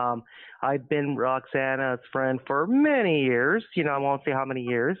I've been Roxana's friend for many years. I won't say how many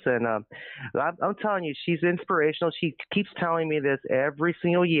years. And I'm telling you, she's inspirational. She keeps telling me this every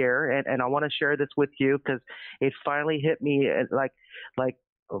single year. And I want to share this with you because it finally hit me,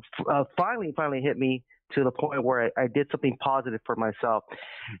 finally hit me to the point where I did something positive for myself.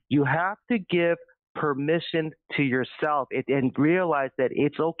 You have to give permission to yourself and realize that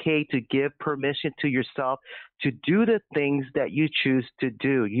it's okay to give permission to yourself to do the things that you choose to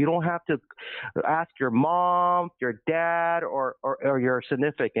do. You don't have to ask your mom, your dad, or your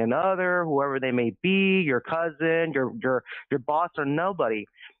significant other, whoever they may be, your cousin, your boss, or nobody.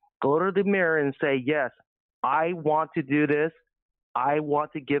 Go to the mirror and say, yes, I want to do this. I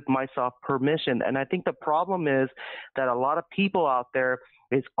want to give myself permission. And I think the problem is that a lot of people out there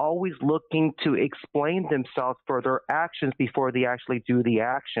is always looking to explain themselves for their actions before they actually do the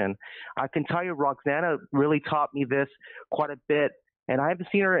action. I can tell you, Roxana really taught me this quite a bit. And I haven't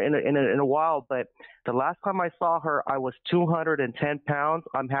seen her in a while, but the last time I saw her, I was 210 pounds.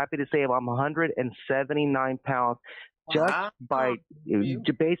 I'm happy to say I'm 179 pounds just by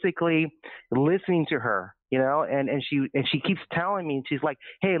basically listening to her, you know, and she keeps telling me, she's like,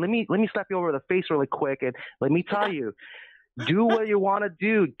 hey, let me slap you over the face really quick. And let me tell you, do what you want to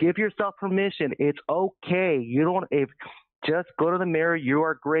do. Give yourself permission. It's okay. Just go to the mirror. You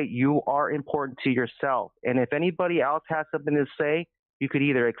are great. You are important to yourself. And if anybody else has something to say, you could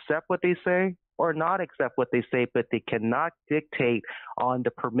either accept what they say or not accept what they say, but they cannot dictate on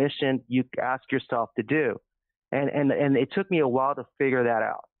the permission you ask yourself to do. And it took me a while to figure that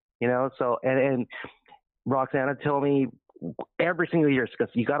out, you know? So, and Roxana told me every single year,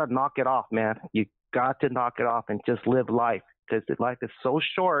 because you got to knock it off, man. You got to knock it off and just live life, because life is so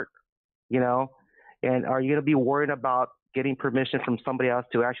short, you know? And are you going to be worried about getting permission from somebody else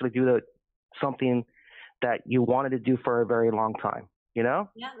to actually do something that you wanted to do for a very long time, you know?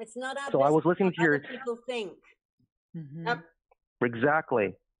 Yeah, it's not our So I was listening to your people think. Mm-hmm. Yep.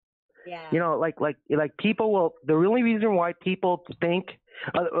 Exactly. Yeah. You know, like people will. The only reason why people think,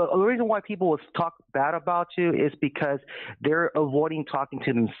 the reason why people will talk bad about you is because they're avoiding talking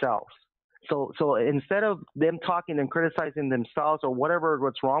to themselves. So instead of them talking and criticizing themselves or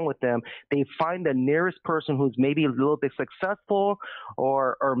what's wrong with them, they find the nearest person who's maybe a little bit successful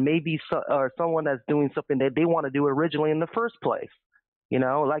or maybe someone that's doing something that they want to do originally in the first place. You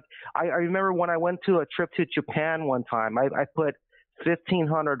know, like I remember when I went to a trip to Japan one time, I put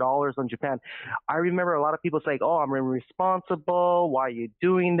 $1,500 on Japan. I remember a lot of people saying, oh, I'm irresponsible. Why are you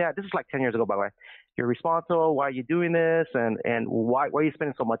doing that? This is like 10 years ago, by the way. You're responsible. Why are you doing this? And why are you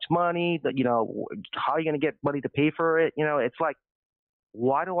spending so much money? You know, how are you going to get money to pay for it? You know, it's like,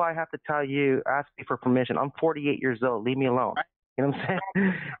 why do I have to ask you for permission? I'm 48 years old. Leave me alone. You know what I'm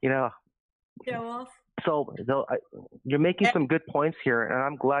saying? You know. Show off. So you're making some good points here, and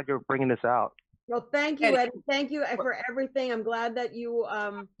I'm glad you're bringing this out. Well, thank you, Eddie. Thank you for everything. I'm glad that you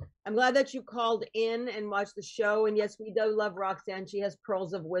called in and watched the show. And yes, we do love Roxanne. She has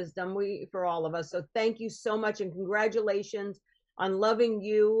pearls of wisdom for all of us. So thank you so much, and congratulations on loving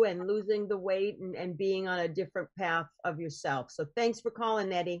you and losing the weight and being on a different path of yourself. So thanks for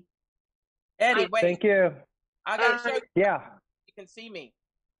calling, Eddie. Eddie, wait. Thank you. I gotta show you. Yeah. You can see me.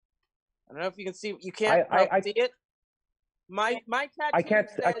 I don't know if you can see. You can't see it. My tattoo I can't.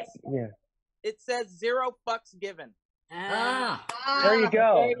 says, yeah. It says 0 fucks given. There you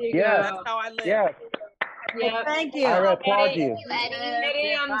go. Yeah. That's how I live. Yeah. Yeah, thank you. I applaud you.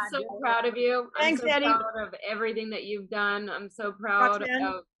 Eddie, I'm so proud of you. Thanks, I'm so Eddie. proud of everything that you've done. I'm so proud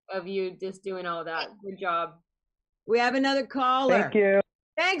of you just doing all that. Good job. We have another caller. Thank you.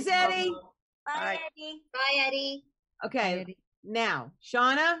 Thanks, Eddie. Bye, Eddie. Bye, Eddie. Okay, now,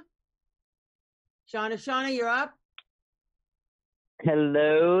 Shauna, you're up.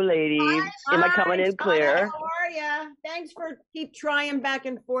 Hello, ladies. Am I coming in clear? How are ya? Thanks for keep trying back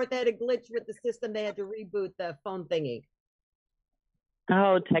and forth. They had a glitch with the system. They had to reboot the phone thingy.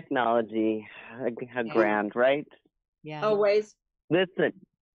 Oh, technology. How grand, right? Yeah. Always. Listen,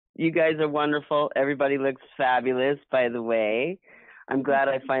 you guys are wonderful. Everybody looks fabulous, by the way. I'm glad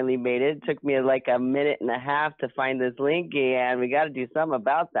I finally made it. It took me like a minute and a half to find this link, and we got to do something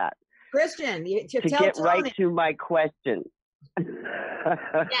about that. Christian, to get right to my question.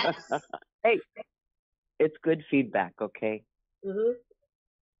 Yes. Hey, it's good feedback, okay? Mm-hmm.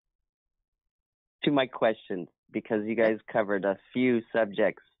 To my questions, because you guys covered a few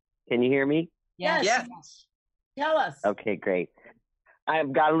subjects. Can you hear me? Yes. Tell us. Okay, great.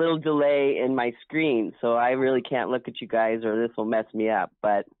 I've got a little delay in my screen, so I really can't look at you guys or this will mess me up.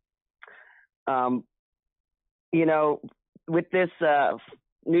 But, you know, with this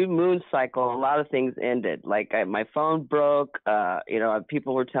new moon cycle, a lot of things ended. Like my phone broke, you know,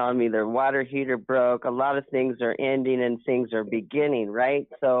 people were telling me their water heater broke. A lot of things are ending and things are beginning, right?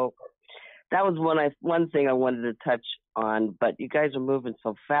 So that was one thing I wanted to touch on, but you guys are moving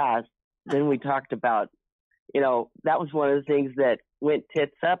so fast. Then we talked about, you know, that was one of the things that went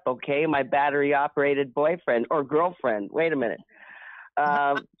tits up, okay? My battery operated boyfriend or girlfriend. Wait a minute.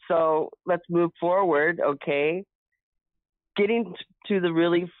 So let's move forward, okay? Getting to the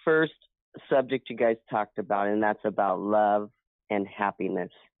really first subject you guys talked about, and that's about love and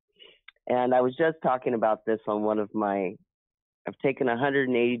happiness. And I was just talking about this on one of my, I've taken a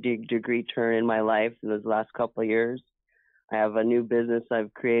 180-degree turn in my life in those last couple of years. I have a new business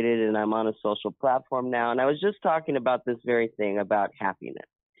I've created, and I'm on a social platform now. And I was just talking about this very thing about happiness.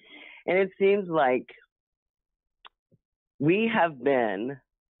 And it seems like we have been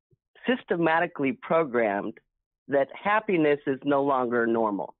systematically programmed that happiness is no longer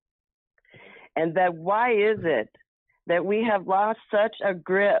normal. And that why is it that we have lost such a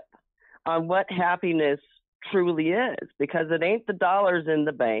grip on what happiness truly is? Because it ain't the dollars in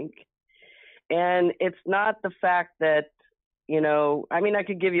the bank. And it's not the fact that, I mean, I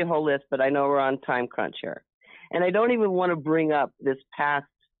could give you a whole list, but I know we're on time crunch here. And I don't even want to bring up this past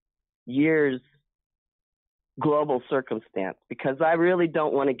year's global circumstance, because I really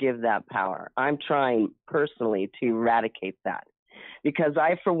don't want to give that power. I'm trying personally to eradicate that, because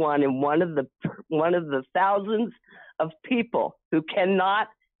I, for one, am one of the thousands of people who cannot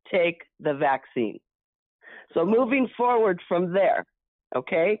take the vaccine. So moving forward from there,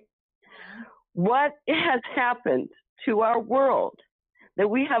 okay, what has happened to our world that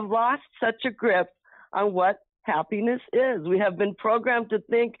we have lost such a grip on what happiness is? We have been programmed to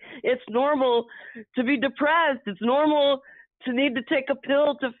think it's normal to be depressed. It's normal to need to take a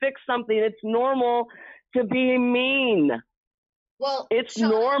pill to fix something. It's normal to be mean. Well, it's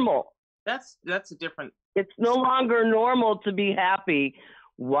normal. That's a different. It's no longer normal to be happy.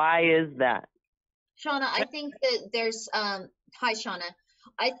 Why is that? Shauna, I think that there's, hi Shauna.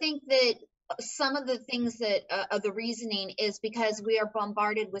 I think that some of the things that of the reasoning is because we are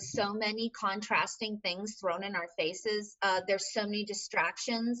bombarded with so many contrasting things thrown in our faces. There's so many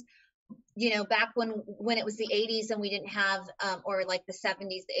distractions. Back when it was the 80s and we didn't have, or like the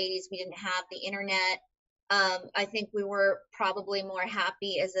 70s, the 80s, we didn't have the internet. I think we were probably more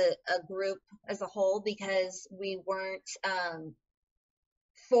happy as a group as a whole, because we weren't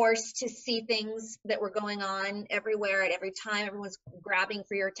forced to see things that were going on everywhere at every time. Everyone's grabbing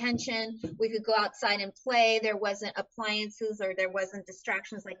for your attention. We could go outside and play. There wasn't appliances, or there wasn't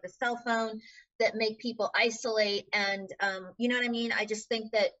distractions like the cell phone that make people isolate. And you know what I mean? I just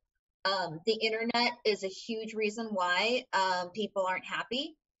think that the internet is a huge reason why people aren't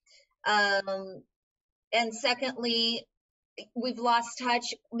happy. And secondly, we've lost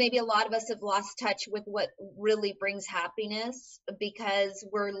touch. Maybe a lot of us have lost touch with what really brings happiness, because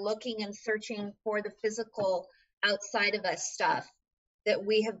we're looking and searching for the physical outside of us stuff that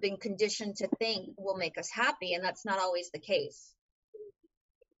we have been conditioned to think will make us happy. And that's not always the case.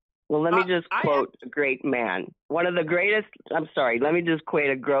 Well, let me just quote a great man. One of the greatest, let me just quote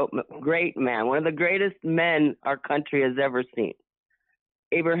a great man. One of the greatest men our country has ever seen,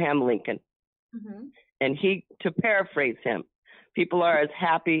 Abraham Lincoln. Mm-hmm. And to paraphrase him, people are as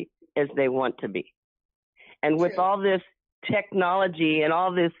happy as they want to be. And with all this technology and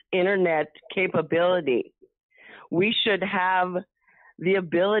all this internet capability, we should have the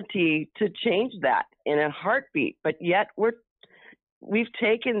ability to change that in a heartbeat. But yet we've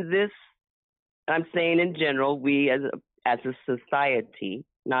taken this, I'm saying in general, we as a society,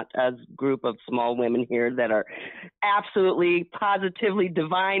 not as a group of small women here that are absolutely positively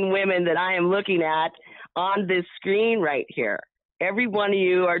divine women that I am looking at on this screen right here. Every one of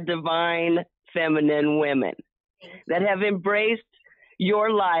you are divine feminine women that have embraced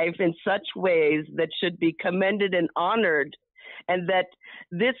your life in such ways that should be commended and honored, and that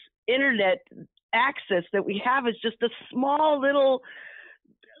this internet access that we have is just a small little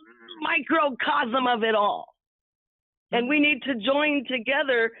microcosm of it all. And we need to join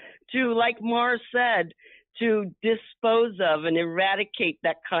together to, like Mars said, to dispose of and eradicate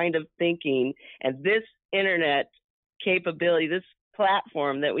that kind of thinking. And this internet capability, this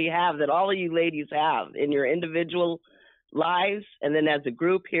platform that we have, that all of you ladies have in your individual lives, and then as a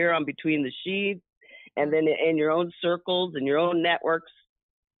group here on Between the Sheets, and then in your own circles and your own networks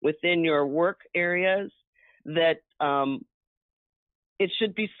within your work areas, that it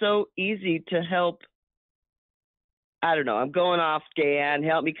should be so easy to help. I don't know. I'm going off, Gaye.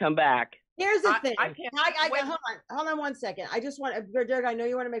 Help me come back. Here's the thing. Hold on 1 second. I just want, Dirk, I know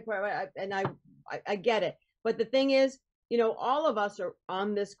you want to make, and I get it. But the thing is, all of us are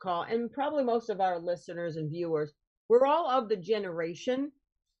on this call, and probably most of our listeners and viewers, we're all of the generation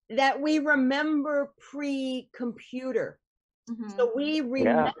that we remember pre-computer. Mm-hmm. So we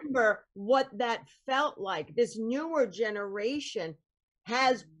remember what that felt like. This newer generation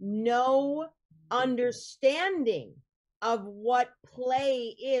has no understanding of what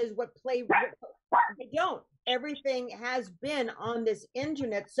play is, they don't. everything has been on this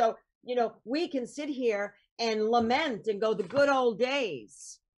internet. So, you know, we can sit here and lament and go, the good old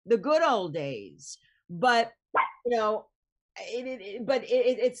days, the good old days. But, you know,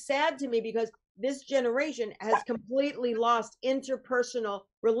 it's sad to me because this generation has completely lost interpersonal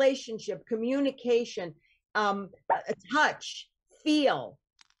relationship, communication, touch, feel.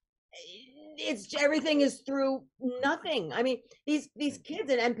 It's everything is through nothing. I mean, these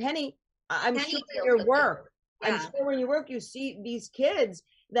kids and Penny, I'm Penny sure in feels your it. work, Yeah. I'm sure when you work, you see these kids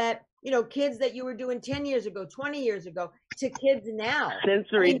that, you know, kids that you were doing 10 years ago, 20 years ago to kids now.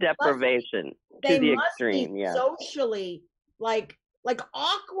 Sensory deprivation to the extreme. Yeah. Socially like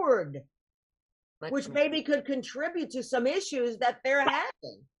awkward, which maybe could contribute to some issues that they're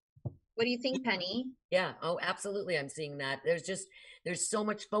having. What do you think, Penny? Yeah. Oh, absolutely. I'm seeing that. There's so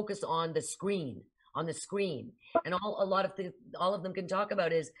much focus on the screen, and all of them can talk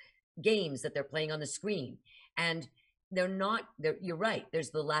about is games that they're playing on the screen, and you're right.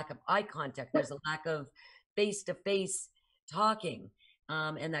 There's the lack of eye contact. There's a lack of face-to-face talking,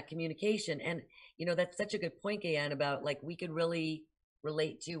 and that communication. And, you know, that's such a good point, Gayan, about like, we could really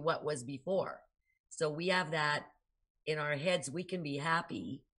relate to what was before. So we have that in our heads. We can be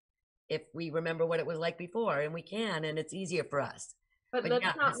happy if we remember what it was like before, and we can, and it's easier for us. But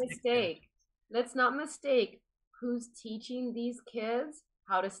let's not mistake who's teaching these kids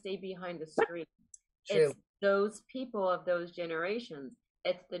how to stay behind the screen. True. It's those people of those generations.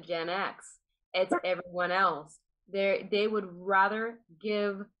 It's the Gen X. It's everyone else. They would rather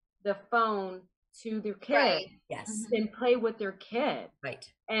give the phone to their kid Right. Yes. than play with their kid. Right.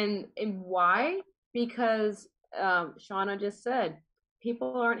 And why? Because Shauna just said,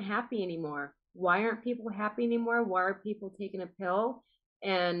 people aren't happy anymore. Why aren't people happy anymore? Why are people taking a pill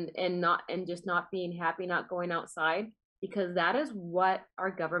and just not being happy, not going outside? Because that is what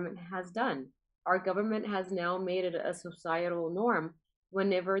our government has done. Our government has now made it a societal norm.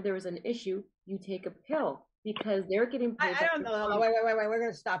 Whenever there's an issue, you take a pill because they're getting paid. I don't know. Wait. We're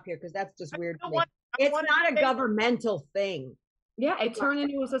going to stop here because that's just weird to me. It's not a governmental thing. Yeah, it turned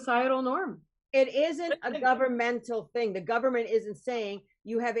into a societal norm. It isn't a governmental thing. The government isn't saying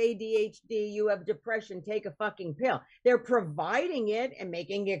you have ADHD, you have depression, take a fucking pill. They're providing it and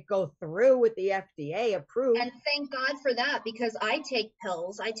making it go through with the FDA approved. And thank God for that, because I take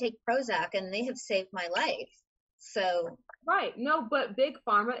pills, I take Prozac, and they have saved my life. So right, no, but big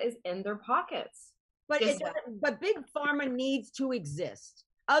pharma is in their pockets. But big pharma needs to exist.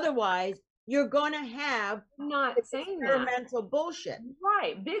 Otherwise, you're going to have not saying experimental bullshit.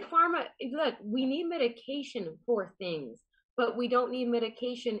 Right. Big pharma, look, we need medication for things, but we don't need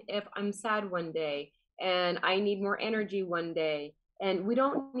medication if I'm sad one day and I need more energy one day. And we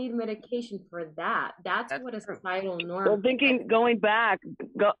don't need medication for that. That's what a societal norm. Well, going back,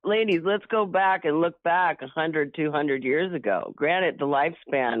 ladies, let's go back and look back 100, 200 years ago. Granted, the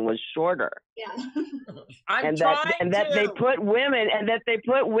lifespan was shorter. Yeah. They put women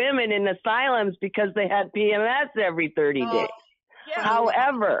in asylums because they had PMS every 30 days. Yeah.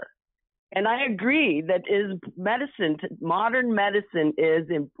 However, and I agree that modern medicine is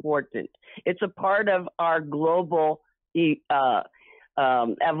important. It's a part of our global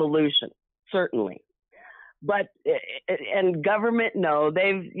evolution, certainly. But and government, no,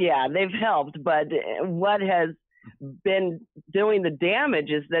 they've helped. But what has been doing the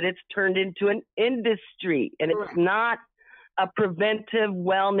damage is that it's turned into an industry, and it's not a preventive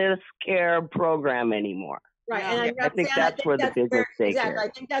wellness care program anymore. Right, and I think that's where the big mistake is. I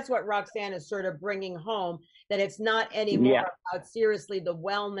think that's what Roxanne is sort of bringing home, that it's not anymore about seriously the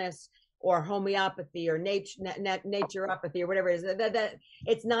wellness or homeopathy or naturopathy or whatever it is. That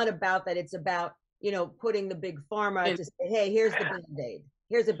it's not about that. It's about, you know, putting the big pharma to say, hey, here's the Band-Aid.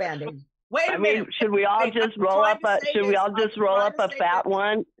 Here's a Band-Aid. Wait a minute. Should we all just roll up a fat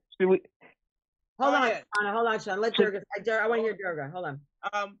one? Should we? Hold on, Sean. Let Durga. I want to hear Durga. Hold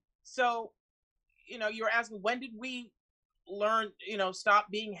on. So, you know, you were asking, when did we learn, you know, stop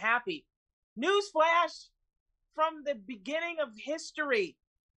being happy? Newsflash, from the beginning of history,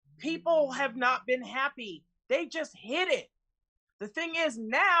 people have not been happy. They just hid it. The thing is,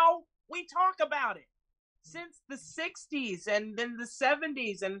 now we talk about it. Since the 60s and then the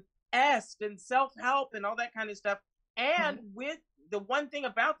 70s and EST and self-help and all that kind of stuff. And with the one thing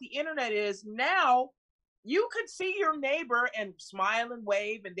about the internet is now you could see your neighbor and smile and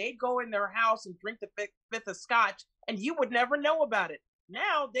wave, and they'd go in their house and drink the fifth of scotch, and you would never know about it.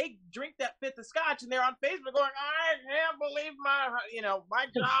 Now they drink that fifth of scotch, and they're on Facebook going, I can't believe my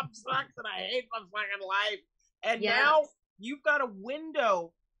job sucks, and I hate my fucking life. And now you've got a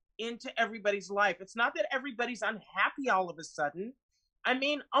window into everybody's life. It's not that everybody's unhappy all of a sudden. I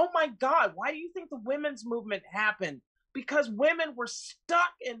mean, oh my God, why do you think the women's movement happened? Because women were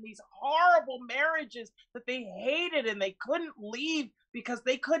stuck in these horrible marriages that they hated and they couldn't leave because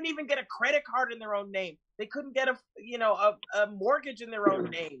they couldn't even get a credit card in their own name. They couldn't get a mortgage in their own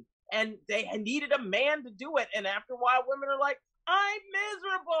name. And they needed a man to do it. And after a while, women are like, I'm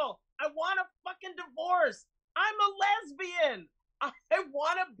miserable. I want a fucking divorce. I'm a lesbian. I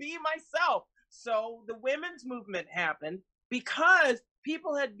want to be myself. So the women's movement happened because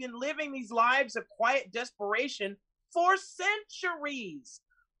people had been living these lives of quiet desperation for centuries.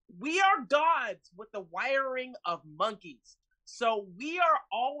 We are gods with the wiring of monkeys. So we are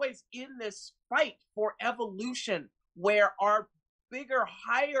always in this fight for evolution where our bigger,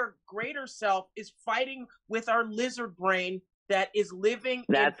 higher, greater self is fighting with our lizard brain that is living.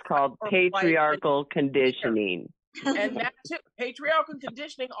 That's called patriarchal conditioning. And that too, patriarchal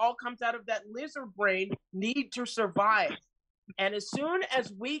conditioning all comes out of that lizard brain need to survive. And as soon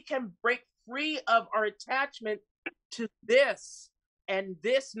as we can break free of our attachment to this and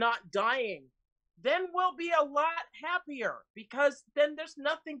this not dying, then we'll be a lot happier because then there's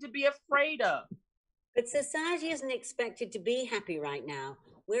nothing to be afraid of. But society isn't expected to be happy right now.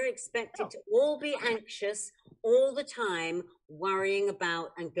 We're expected to all be anxious all the time, worrying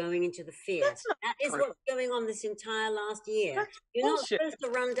about and going into the fear. That is what's going on this entire last year. You're not supposed to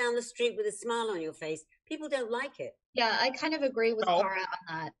run down the street with a smile on your face. People don't like it. Yeah, I kind of agree with Cara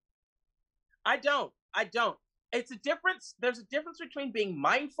on that. I don't. It's a difference. There's a difference between being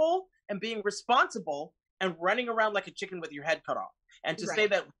mindful and being responsible and running around like a chicken with your head cut off. And to say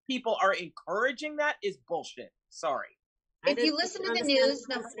that people are encouraging that is bullshit. Sorry. If you listen to the news,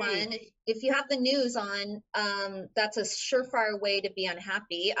 number one, if you have the news on, that's a surefire way to be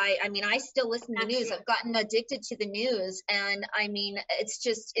unhappy. I mean, I still listen to the news. I've gotten addicted to the news, and I mean,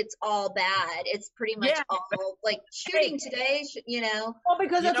 it's all bad. It's pretty much all like shooting today, you know. Well,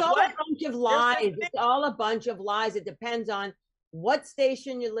 because it's all a bunch of lies. It's all a bunch of lies. It depends on what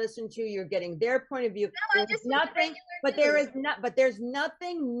station you listen to. You're getting their point of view. No, there's nothing, but there's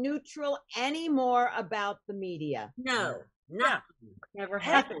nothing neutral anymore about the media. No. Never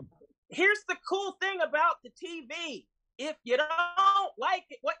happened. Here's the cool thing about the TV. If you don't like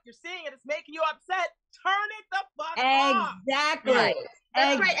what you're seeing and it's making you upset, turn it the fuck off. Exactly. Right.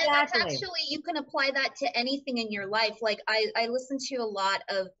 That's right. And that's actually, you can apply that to anything in your life. Like I listen to a lot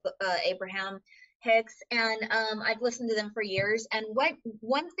of Abraham Hicks, and I've listened to them for years. And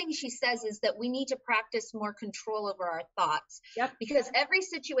one thing she says is that we need to practice more control over our thoughts. Yep. Because every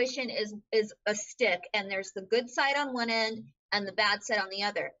situation is a stick, and there's the good side on one end and the bad side on the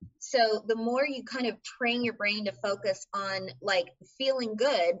other. So the more you kind of train your brain to focus on like feeling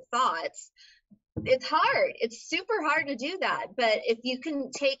good thoughts, it's hard. It's super hard to do that. But if you can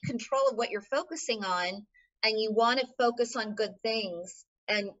take control of what you're focusing on, and you want to focus on good things,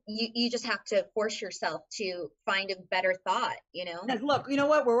 and you just have to force yourself to find a better thought, you know? Look, you know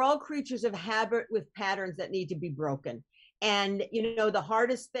what? We're all creatures of habit with patterns that need to be broken. And, you know, the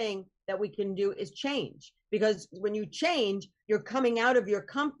hardest thing that we can do is change. Because when you change, you're coming out of your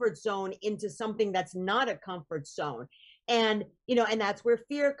comfort zone into something that's not a comfort zone. And, you know, and that's where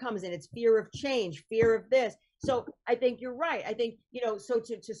fear comes in. It's fear of change, fear of this. So I think you're right. I think, you know, so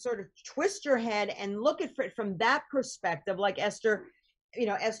to sort of twist your head and look at it from that perspective, like Esther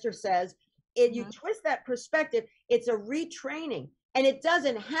says, if you twist that perspective, it's a retraining, and it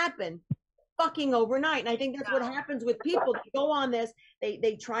doesn't happen fucking overnight. And I think that's what happens with people. They go on this,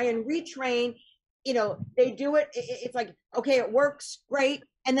 they try and retrain, you know, they do it. It's like, okay, it works great.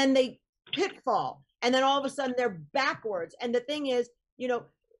 And then they pitfall. And then all of a sudden they're backwards. And the thing is, you know,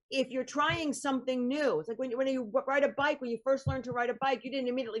 if you're trying something new, it's like when you ride a bike, when you first learned to ride a bike, you didn't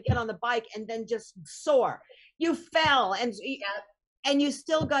immediately get on the bike and then just soar. You fell and you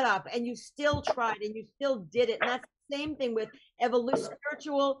still got up and you still tried and you still did it. And that's the same thing with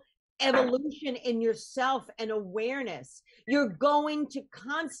spiritual evolution in yourself and awareness. You're going to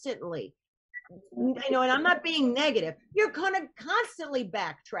constantly, you know, and I'm not being negative, you're going to constantly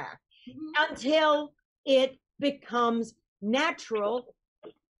backtrack until it becomes natural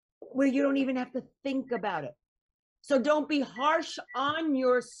where you don't even have to think about it. So don't be harsh on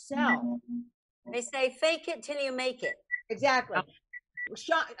yourself. They say fake it till you make it. Exactly.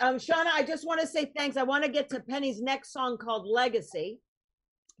 Shauna, I just want to say thanks. I want to get to Penny's next song called Legacy.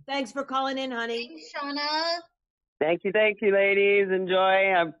 Thanks for calling in, honey. Thanks, Shauna. Thank you, ladies.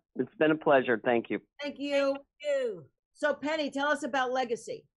 Enjoy. It's been a pleasure. Thank you. Thank you. So, Penny, tell us about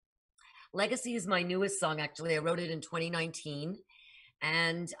Legacy. Legacy is my newest song, actually. I wrote it in 2019.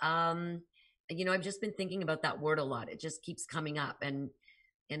 And, you know, I've just been thinking about that word a lot. It just keeps coming up. And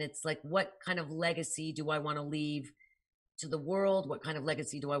it's like, what kind of legacy do I want to leave to the world? What kind of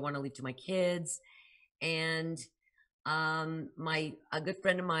legacy do I want to leave to my kids? And a good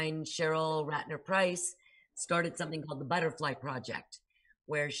friend of mine, Cheryl Ratner Price, started something called the Butterfly Project,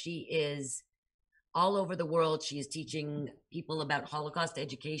 where she is all over the world. She is teaching people about Holocaust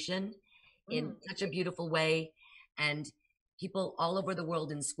education in such a beautiful way. And people all over the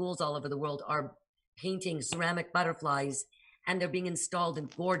world, in schools all over the world, are painting ceramic butterflies, and they're being installed in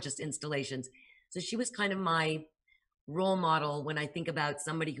gorgeous installations. So she was kind of my role model when I think about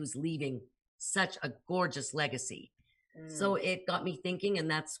somebody who's leaving such a gorgeous legacy. So it got me thinking,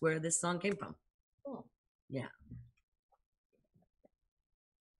 and that's where this song came from. Cool. Yeah.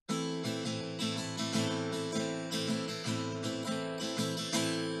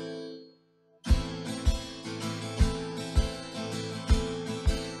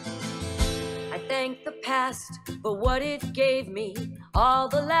 I thank the past for what it gave me, all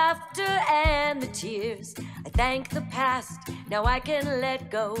the laughter and the tears. I thank the past, now I can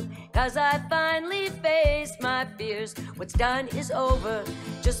let go, 'cause I finally faced my fears. What's done is over,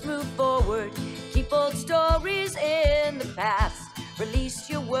 just move forward. Keep old stories in the past. Release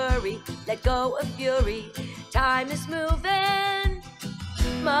your worry, let go of fury. Time is moving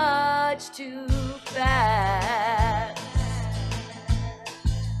much too fast.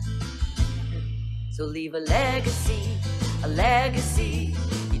 So leave a legacy, a legacy.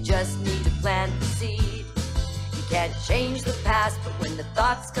 You just need to plant the seed. You can't change the past, but when the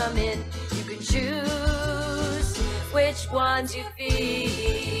thoughts come in, you can choose which ones you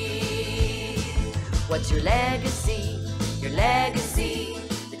feed. What's your legacy? Your legacy.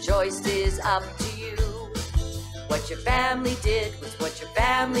 The choice is up to you. What your family did was what your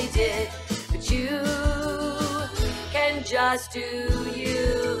family did, but you can just do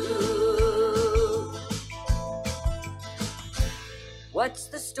you. What's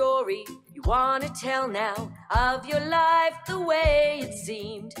the story you want to tell now of your life the way it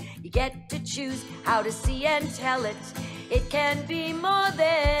seemed? You get to choose how to see and tell it. It can be more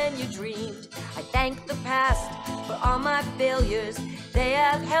than you dreamed. I thank the past for all my failures. They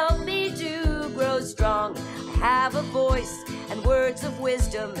have helped me to grow strong. I have a voice and words of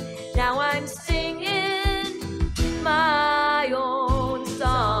wisdom. Now I'm singing my own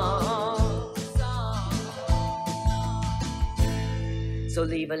song. So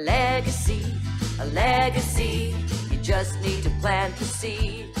leave a legacy, a legacy. You just need to plant the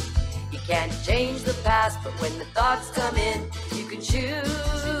seed. You can't change the past, but when the thoughts come in, you can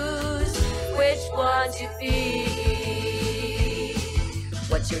choose which ones you feed.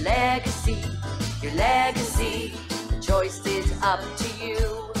 What's your legacy? Your legacy. The choice is up to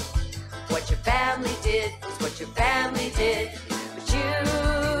you. What your family did is what your family did, but you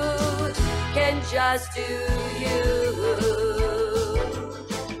can just do you.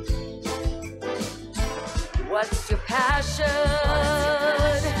 What's your passion?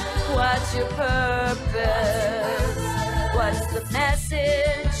 What's your purpose? What's the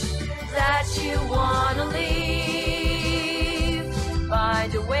message that you want to leave?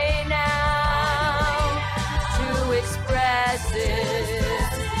 Find a way now to express it.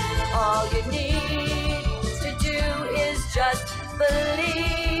 All you need to do is just believe.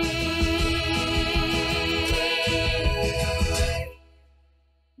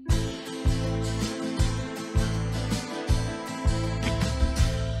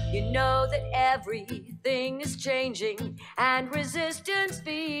 You know that everything is changing and resistance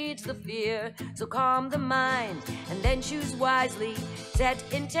feeds the fear. So calm the mind and then choose wisely. Set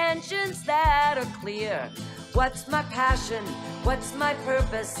intentions that are clear. What's my passion? What's my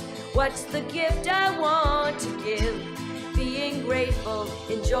purpose? What's the gift I want to give? Being grateful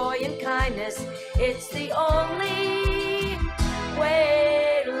in joy and kindness, it's the only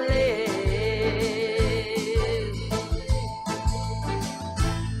way to live.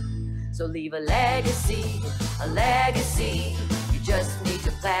 So leave a legacy, a legacy. You just need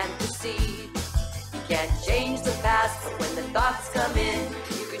to plant the seed. You can't change the past, but when the thoughts come in,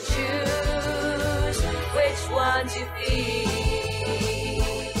 you can choose which ones you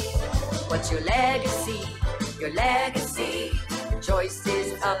feed. What's your legacy? Your legacy. The choice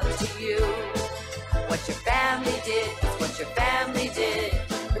is up to you. What your family did is what your family did,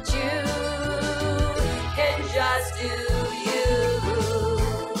 but you can just do you.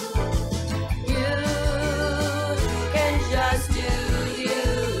 Just do you.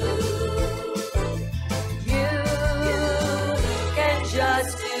 You can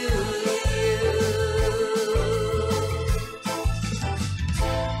just do you.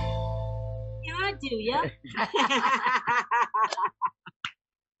 Yeah, I do, yeah.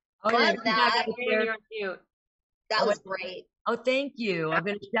 Love that. You're cute. That was great. Oh, thank you. I'm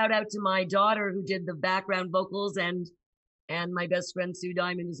going to shout out to my daughter who did the background vocals and and my best friend Sue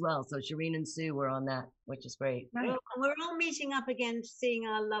Diamond as well. So Shireen and Sue were on that, which is great. Well, we're all meeting up again, seeing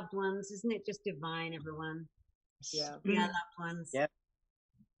our loved ones. Isn't it just divine, everyone? Yeah. Seeing our loved ones. Yep.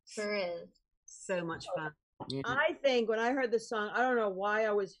 Sure is. So much fun. Yeah. I think when I heard the song, I don't know why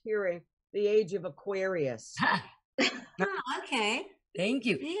I was hearing The Age of Aquarius. Oh, okay. Thank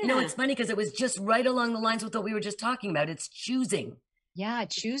you. Yeah. You know, it's funny because it was just right along the lines with what we were just talking about. It's choosing. Yeah,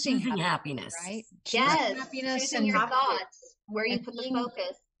 choosing happiness. right? Yes. Happiness Choosing and your thoughts, where you and put the being-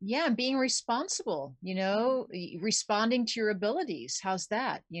 focus. yeah, being responsible, responding to your abilities. How's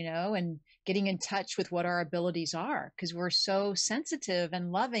that? And getting in touch with what our abilities are, because we're so sensitive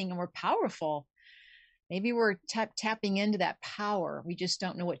and loving and we're powerful. Maybe we're tapping into that power. We just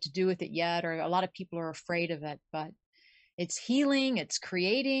don't know what to do with it yet, or a lot of people are afraid of it, but it's healing, it's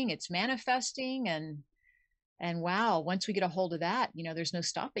creating, it's manifesting. And wow, once we get a hold of that, there's no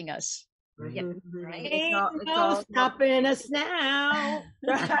stopping us. Yeah. Right? Ain't no stopping us now.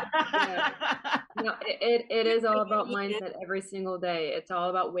 No, it is all about mindset every single day. It's all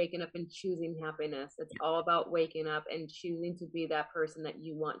about waking up and choosing happiness. It's all about waking up and choosing to be that person that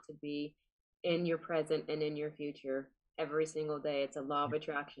you want to be in your present and in your future every single day. It's a law of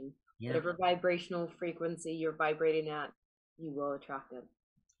attraction. Yeah. Whatever vibrational frequency you're vibrating at, you will attract it.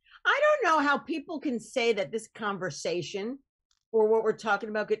 I don't know how people can say that this conversation or what we're talking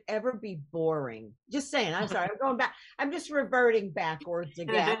about could ever be boring. Just saying. I'm sorry. I'm going back. I'm just reverting backwards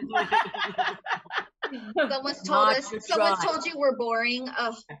again. Someone's told you we're boring.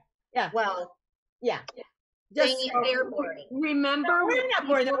 Oh, Yeah. well, Yeah. saying they're boring. Remember, we're not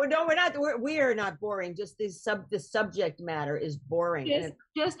boring. No, we're not. We are not boring. Just the subject matter is boring.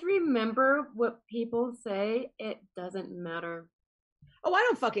 just remember what people say. It doesn't matter. Oh, I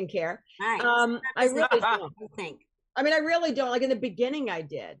don't fucking care. Right. I really don't. I think. I mean, I really don't. Like in the beginning, I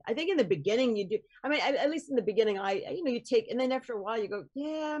did. I think in the beginning you do. I mean, at least in the beginning, you take, and then after a while, you go,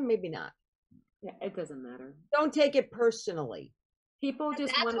 yeah, maybe not. Yeah, it doesn't matter. Don't take it personally. People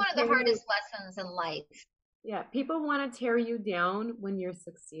just That's want one of the hardest lessons in life. Yeah, people want to tear you down when you're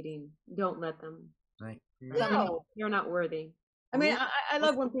succeeding. Don't let them. Right. No. You're not worthy. I mean, I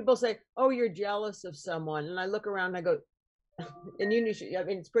love when people say, "Oh, you're jealous of someone," and I look around and I go, and I mean,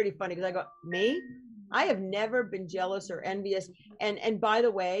 it's pretty funny because I go, me? I have never been jealous or envious. And by the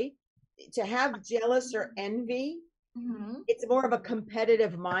way, to have jealous or envy, it's more of a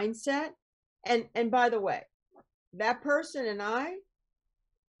competitive mindset. And by the way, that person and I,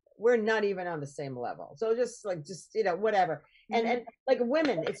 we're not even on the same level. So just whatever. And like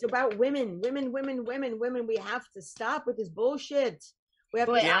women, it's about women. We have to stop with this bullshit. We have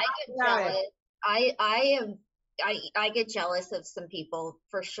to I stop get jealous. I get jealous of some people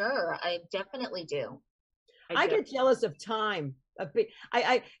for sure. I definitely do. I get jealous of time.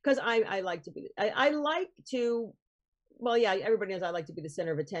 Because I like to be. I like to. Well, yeah, everybody knows I like to be the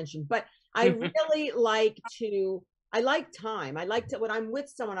center of attention, but I really like to. I like time. I like to, when I'm with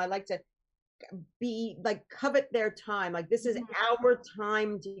someone, I like to be like, covet their time. Like, this is our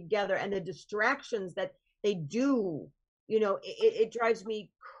time together, and the distractions that they do, it drives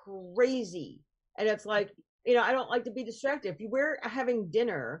me crazy. And it's like, I don't like to be distracted. If we're having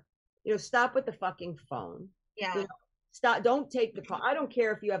dinner, stop with the fucking phone. Yeah. Stop. Don't take the call. I don't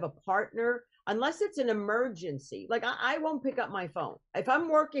care if you have a partner, unless it's an emergency. Like I won't pick up my phone. If I'm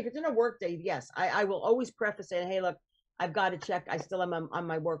working, if it's in a work day, yes, I will always preface saying, hey, look, I've got to check. I still am on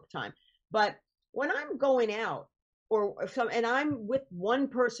my work time. But when I'm going out and I'm with one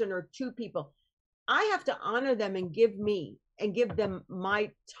person or two people, I have to honor them and give them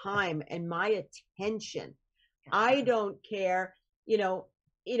my time and my attention. I don't care,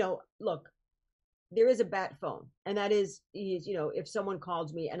 look, there is a bat phone, and that is, if someone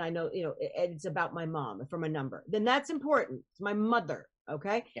calls me and I know, it's about my mom from a number, then that's important. It's my mother.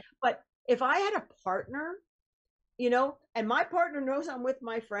 Okay. Yeah. But if I had a partner, and my partner knows I'm with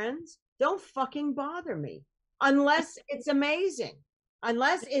my friends, don't fucking bother me unless it's amazing,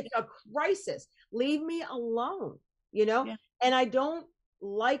 unless it's a crisis. Leave me alone, Yeah. And I don't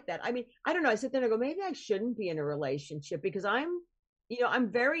like that. I mean, I don't know. I sit there and I go, maybe I shouldn't be in a relationship because I'm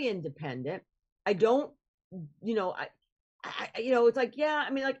very independent. I don't, it's like, yeah,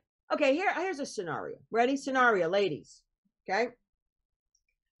 I mean, like, okay, here's a scenario. Ready? Scenario, ladies. Okay.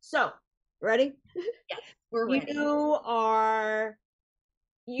 So, ready? Yeah, we're ready.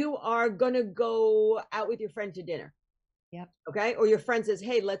 You are going to go out with your friend to dinner. Yep. Okay. Or your friend says,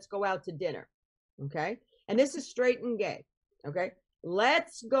 hey, let's go out to dinner. Okay. And this is straight and gay. Okay.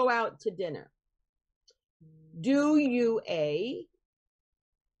 Let's go out to dinner. Do you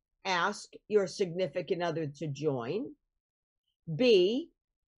ask your significant other to join? B,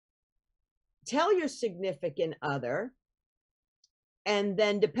 tell your significant other and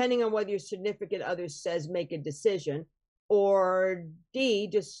then depending on whether your significant other says make a decision, or D,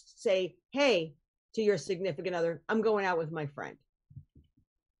 just say, hey, to your significant other, I'm going out with my friend.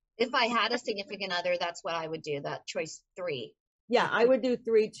 If I had a significant other, that's what I would do, that choice 3. Yeah, I would do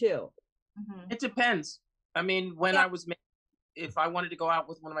 3 too. It depends. I mean, when I was, if I wanted to go out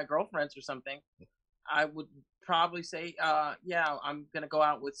with one of my girlfriends or something, I would probably say, yeah, I'm going to go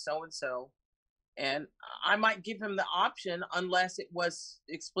out with so-and-so. And I might give him the option unless it was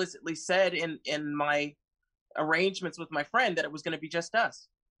explicitly said in my arrangements with my friend that it was going to be just us.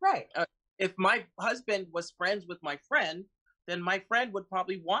 Right. If my husband was friends with my friend, then my friend would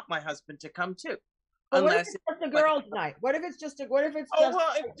probably want my husband to come too. But what if it's just a girls' night? What if it's just a? What if it's just? Oh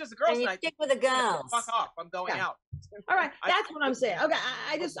well, if it's just a girls' night. Stick with the girls. Fuck off! I'm going out. All right, that's what I'm saying. Okay,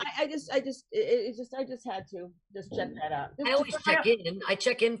 I just had to just check that out. I always check in. I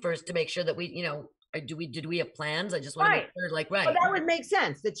check in first to make sure that we, did we have plans? I just want to make sure, like, right. Well, that would make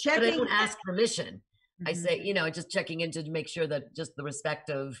sense. The checking. But I don't ask permission. I say, just checking in to make sure that just the respect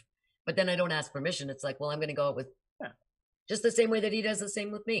of. But then I don't ask permission. It's like, well, I'm going to go out with. Just the same way that he does the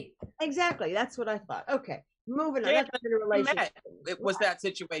same with me. Exactly. That's what I thought. Okay. Moving on. That's been a relationship. It was that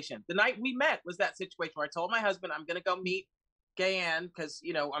situation. The night we met was that situation where I told my husband I'm going to go meet Gaye because,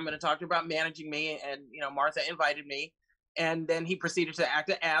 I'm going to talk to her about managing me. And, Martha invited me. And then he proceeded to act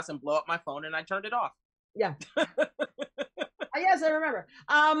an ass and blow up my phone and I turned it off. Yeah. Yes, I remember.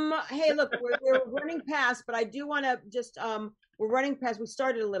 Hey, look, we're running past, but I do want to just, we're running past. We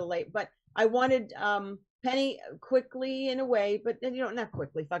started a little late, but I wanted, Penny, quickly in a way, but then not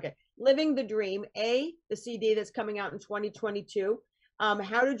quickly, fuck it. Living the Dream, the CD that's coming out in 2022.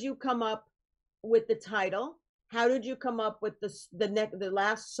 How did you come up with the title? How did you come up with the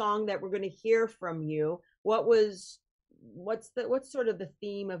last song that we're going to hear from you? What's sort of the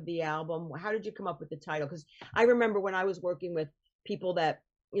theme of the album? How did you come up with the title? Because I remember when I was working with people that,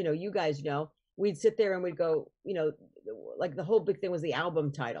 you guys know, we'd sit there and we'd go, like the whole big thing was the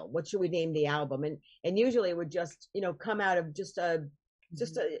album title. What should we name the album? And usually it would just, come out of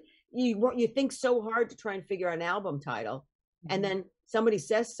you think so hard to try and figure out an album title. And then somebody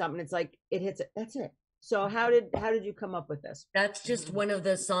says something, it's like, it hits it. That's it. So how did you come up with this? That's just one of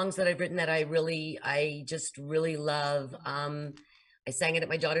the songs that I've written that I just really love. I sang it at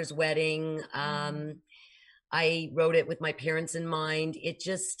my daughter's wedding. I wrote it with my parents in mind.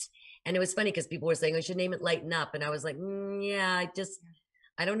 And it was funny because people were saying I should name it Lighten Up. And I was like, I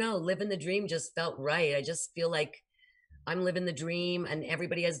don't know. Living the Dream just felt right. I just feel like I'm living the dream and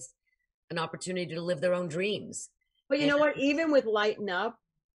everybody has an opportunity to live their own dreams. But you know what? Even with Lighten Up,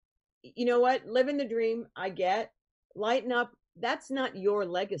 living the dream, I get. Lighten Up, that's not your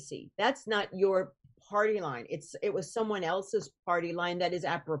legacy. That's not your party line. It was someone else's party line that is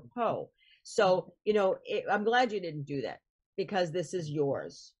apropos. So, I'm glad you didn't do that because this is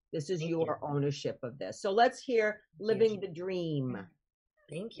yours. This is your ownership of this. So let's hear Living the Dream.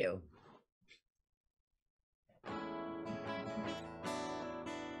 Thank you.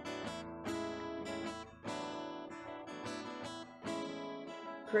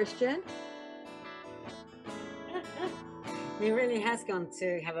 Christian? He really has gone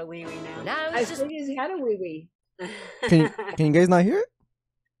to have a wee-wee now. I think he's had a wee-wee. Can you guys not hear it?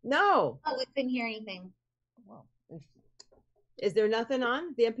 No. Oh, we couldn't hear anything. Wow. Is there nothing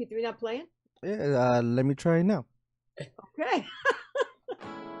on? The MP3 not playing? Yeah, let me try it now. Okay.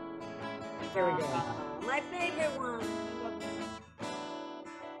 Here we go. My favorite one.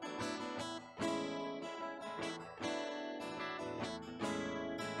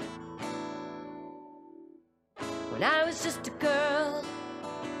 When I was just a girl,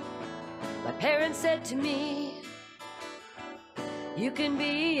 my parents said to me, you can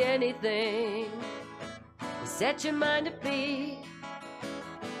be anything you set your mind to be.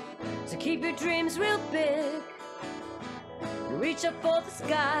 So keep your dreams real big and reach up for the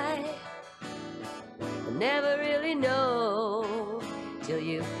sky. You'll never really know till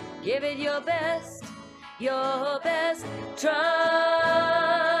you give it your best try.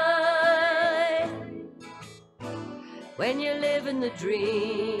 When you're living the dream,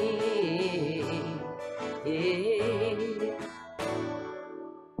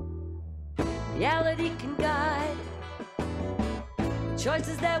 reality can guide the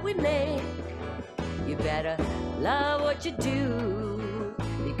choices that we make. You better love what you do,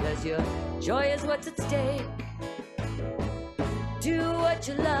 because your joy is what's at stake. Do what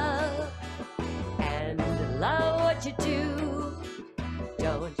you love and love what you do.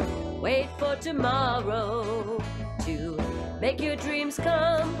 Don't wait for tomorrow to make your dreams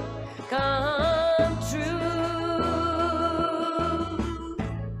come true.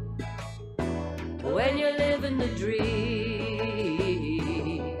 When you're living the dream,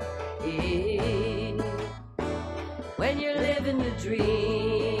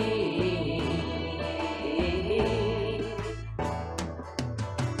 dream.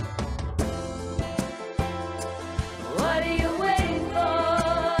 What are you waiting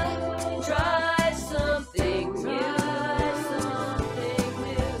for? Try something new. Try something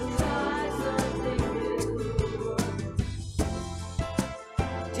new. Try something new.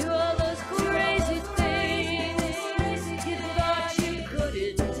 Do all those crazy things you thought you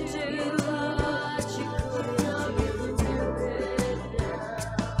couldn't do.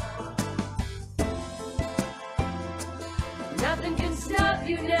 Nothing can stop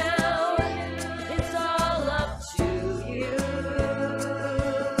you now. It's all up to you.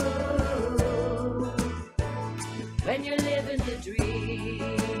 When you're living the dream.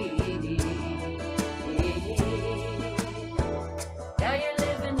 Now you're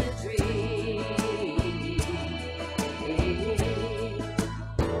living the dream.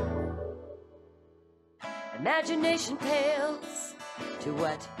 Imagination pales to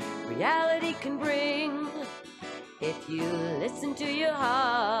what reality can bring. If you listen to your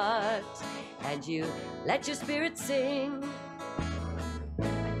heart and you let your spirit sing,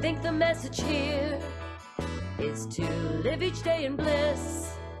 I think the message here is to live each day in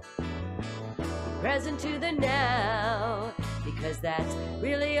bliss, be present to the now, because that's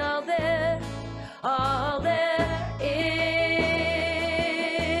really all there is.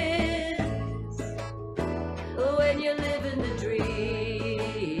 When you're living the dream.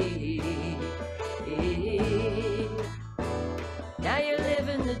 Now you're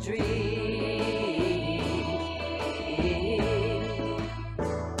living the dream.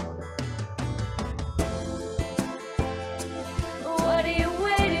 What are you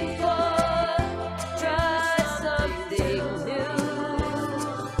waiting for? Try something new.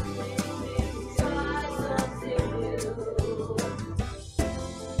 Try something new.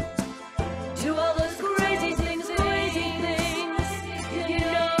 Do all those crazy things you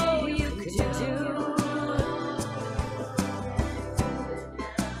know you could do.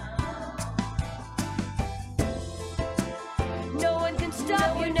 No one can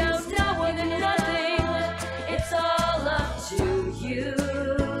stop you now, no one and nothing. It's all up to you.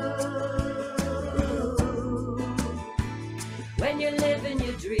 When you're living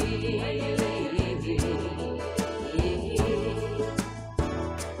your dream.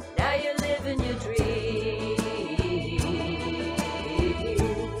 Now you're living your dream.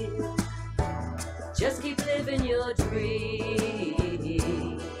 Just keep living your dream.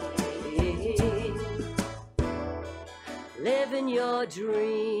 Living your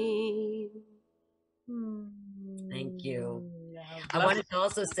dream. Thank you. I wanted to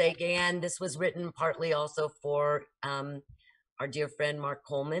also say, Gaye, this was written partly also for our dear friend Mark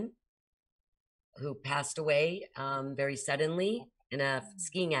Coleman, who passed away very suddenly in a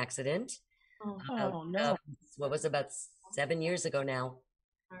skiing accident. No. What was about 7 years ago now?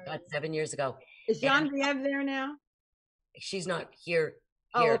 About 7 years ago. Is John Griev there now? She's not here.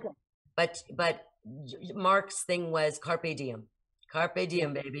 Oh, okay. But Mark's thing was carpe diem,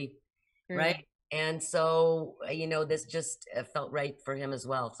 baby, right? And so this just felt right for him as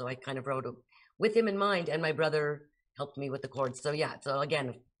well. So I kind of wrote with him in mind, and my brother helped me with the chords. So yeah. So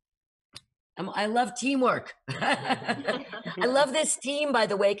again, I love teamwork. I love this team, by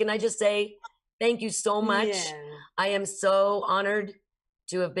the way. Can I just say thank you so much? Yeah. I am so honored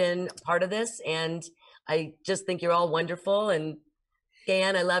to have been part of this, and I just think you're all wonderful. And Gaye,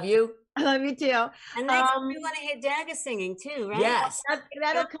 I love you. I love you too. And next time we want to hear Dagger singing too, right? Yes.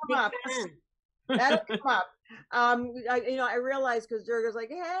 That'll come up. That'll come up. I realized because Durga's like,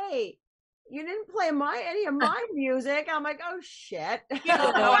 hey, you didn't play any of my music. I'm like, oh shit.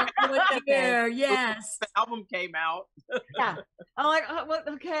 Yes. The album came out. Yeah. I'm like, oh, well,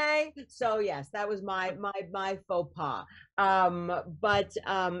 okay. So yes, that was my faux pas.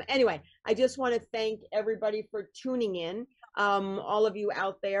 Anyway, I just want to thank everybody for tuning in. All of you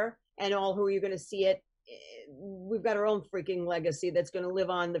out there and all who are going to see it. We've got our own freaking legacy that's going to live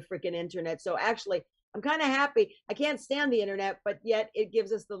on the freaking internet. So actually, I'm kind of happy. I can't stand the internet, but yet it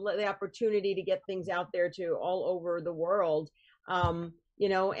gives us the opportunity to get things out there to all over the world. And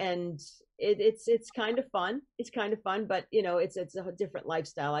it's kind of fun. It's kind of fun, but it's a different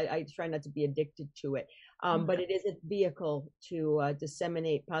lifestyle. I try not to be addicted to it. But it is a vehicle to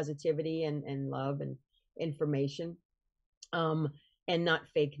disseminate positivity and love and information, and not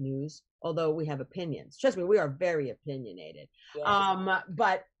fake news. Although we have opinions, trust me, we are very opinionated. Yes.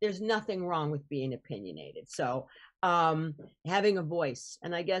 But there's nothing wrong with being opinionated. So having a voice,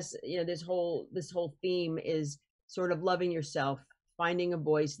 and I guess this whole theme is sort of loving yourself, finding a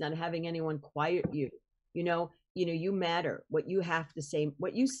voice, not having anyone quiet you. You matter. What you have to say,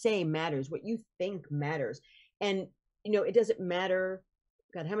 what you say matters. What you think matters. And it doesn't matter.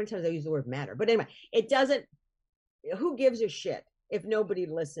 God, how many times I use the word matter? But anyway, it doesn't, who gives a shit if nobody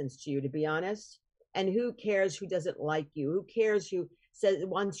listens to you, to be honest? And who cares who doesn't like you? Who cares who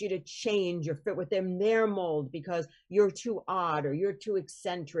wants you to change or fit within their mold because you're too odd or you're too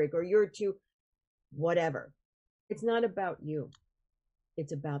eccentric or you're too whatever. It's not about you.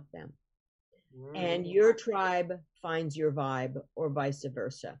 It's about them. And your tribe finds your vibe or vice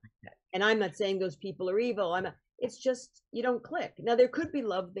versa. And I'm not saying those people are evil. It's just, you don't click. Now there could be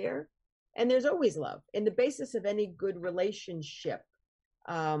love there, and there's always love. In the basis of any good relationship,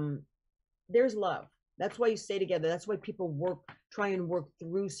 there's love. That's why you stay together. That's why people try and work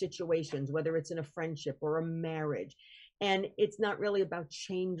through situations, whether it's in a friendship or a marriage. And it's not really about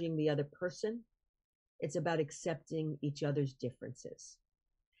changing the other person. It's about accepting each other's differences.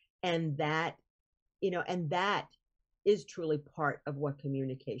 And that is truly part of what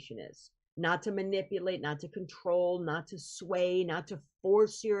communication is. Not to manipulate, not to control, not to sway, not to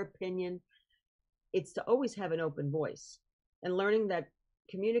force your opinion. It's to always have an open voice and learning that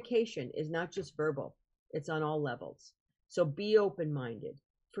communication is not just verbal. It's on all levels. So be open-minded.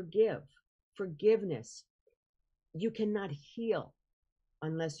 Forgiveness. You cannot heal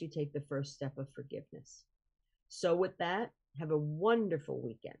unless you take the first step of forgiveness. So with that, have a wonderful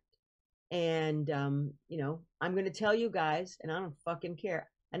weekend. And, I'm going to tell you guys, and I don't fucking care.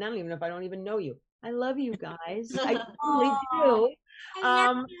 And I don't even know if I don't even know you. I love you guys. I really do.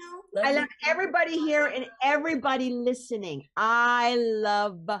 I love everybody here and everybody listening. I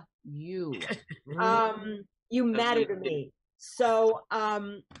love you. You matter to me. So,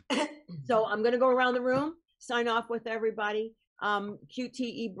 so I'm going to go around the room, sign off with everybody.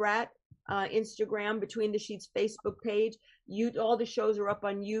 QTE Brat, Instagram, Between the Sheets Facebook page. All the shows are up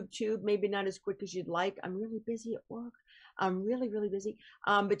on YouTube, maybe not as quick as you'd like. I'm really busy at work. I'm really, really busy.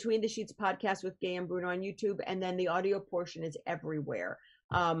 Between the Sheets podcast with Gaye and Bruno on YouTube. And then the audio portion is everywhere.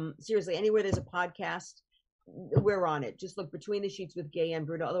 Seriously, anywhere there's a podcast, we're on it. Just look Between the Sheets with Gaye and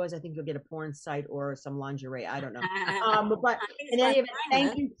Bruno. Otherwise, I think you'll get a porn site or some lingerie. I don't know. But in any event,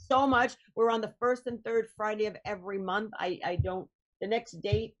 thank you so much. We're on the first and third Friday of every month. The next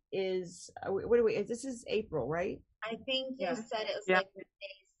date is, this is April, right? I think you said it was like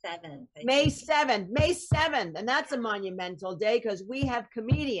May 7th. May 7th. And that's a monumental day because we have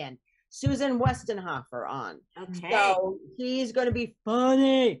comedian Susan Westenhofer on. Okay. So she's going to be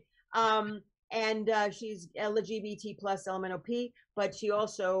funny. And she's LGBT plus LMNOP, but she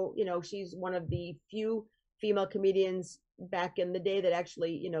also, she's one of the few female comedians back in the day that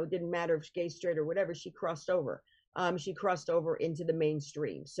actually, didn't matter if gay, straight, or whatever, she crossed over. She crossed over into the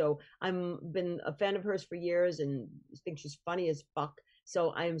mainstream. So I've been a fan of hers for years and think she's funny as fuck.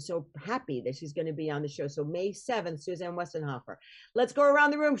 So I am so happy that she's going to be on the show. So May 7th, Suzanne Westenhofer. Let's go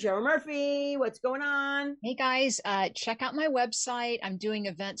around the room. Cheryl Murphy, what's going on? Hey guys, check out my website. I'm doing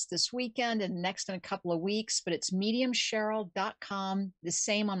events this weekend and next in a couple of weeks, but it's mediumcheryl.com. The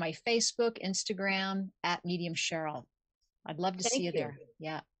same on my Facebook, Instagram @mediumcheryl. I'd love to see you there.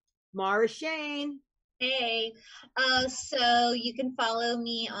 Yeah. Mara Shane. Hey, so you can follow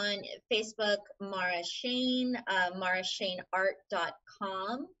me on Facebook, Mara Shane.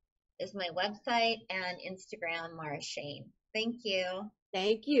 MaraShaneArt.com is my website, and Instagram, Mara Shane. Thank you.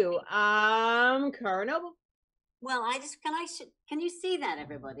 Thank you. Cara Noble. Well, can you see that,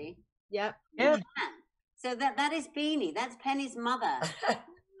 everybody? Yep. Yeah. So that is Beanie. That's Penny's mother.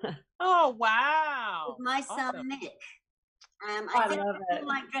 Oh, wow. With my son, Awesome. Nick. I love it. feel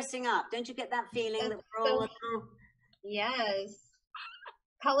like dressing up. Don't you get that feeling that we're all Yes.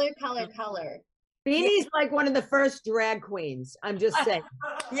 Color. Beanie's like one of the first drag queens. I'm just saying.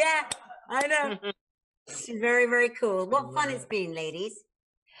 Yeah, I know. She's very, very cool. What fun it's been, ladies.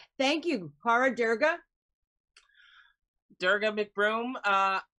 Thank you. Cara Durga. Durga McBroom.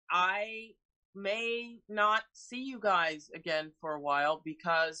 I may not see you guys again for a while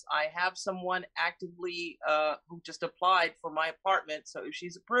because I have someone actively who just applied for my apartment. So if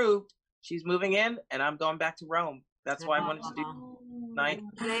she's approved, she's moving in and I'm going back to Rome. That's why I wanted to do tonight.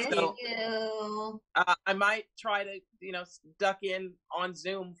 Thank So, you. I might try to, duck in on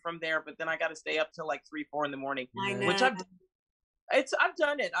Zoom from there, but then I got to stay up till like 3, 4 in the morning, I know. which I've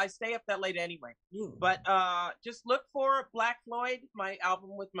done it. I stay up that late anyway. But just look for Black Floyd, my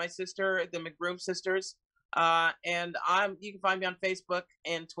album with my sister, the McBroom sisters. And you can find me on Facebook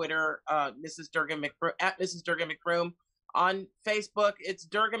and Twitter, Mrs. Durga McBroom, @Mrs. Durga McBroom. On Facebook, it's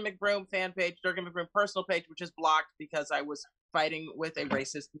Durga McBroom fan page, Durga McBroom personal page, which is blocked because I was fighting with a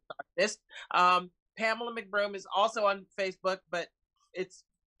racist misogynist. Pamela McBroom is also on Facebook, but it's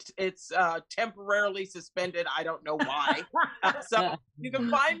temporarily suspended. I don't know why. So you can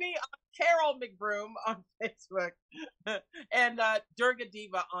find me on Carol McBroom on Facebook, and Durga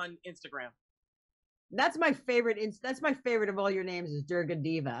Diva on Instagram. That's my favorite. That's my favorite of all your names is Durga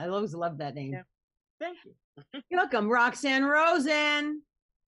Diva. I always love that name. Yeah. Thank you. You're welcome, Roxanne Rosen.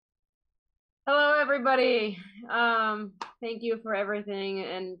 Hello, everybody. Thank you for everything.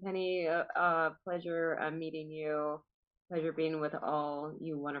 And Penny, pleasure meeting you. Pleasure being with all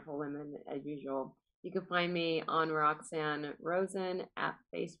you wonderful women as usual. You can find me on Roxanne Rosen at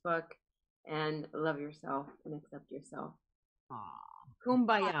Facebook, and love yourself and accept yourself.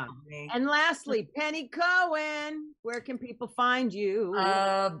 Kumbaya. And lastly, Penny Cohen. Where can people find you?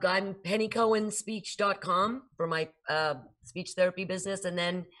 I'm pennycohenspeech.com for my speech therapy business. And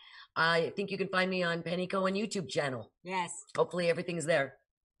then I think you can find me on Penny Cohen YouTube channel. Yes. Hopefully everything's there.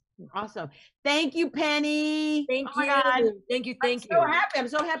 Awesome. Thank you, Penny. Thank you. God. Thank you. I'm so happy. I'm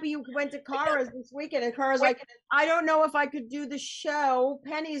so happy you went to Cara's this weekend. And Cara's like, I don't know if I could do the show.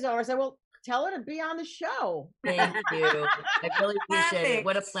 Penny's over. I said, well, tell her to be on the show. Thank you. I really appreciate it.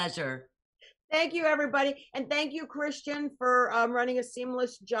 What a pleasure. Thank you, everybody. And thank you, Christian, for running a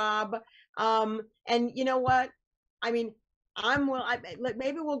seamless job. And you know what? I mean,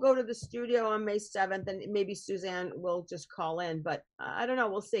 maybe we'll go to the studio on May 7th and maybe Suzanne will just call in, but I don't know.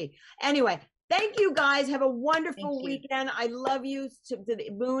 We'll see. Anyway, thank you guys. Have a wonderful weekend. I love you to the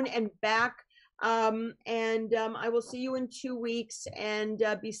moon and back. I will see you in 2 weeks, and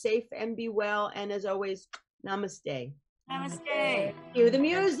be safe and be well. And as always, namaste. Namaste. Cue the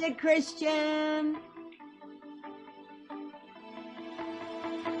music, Christian.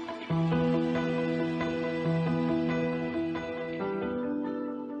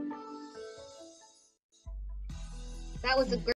 That was a great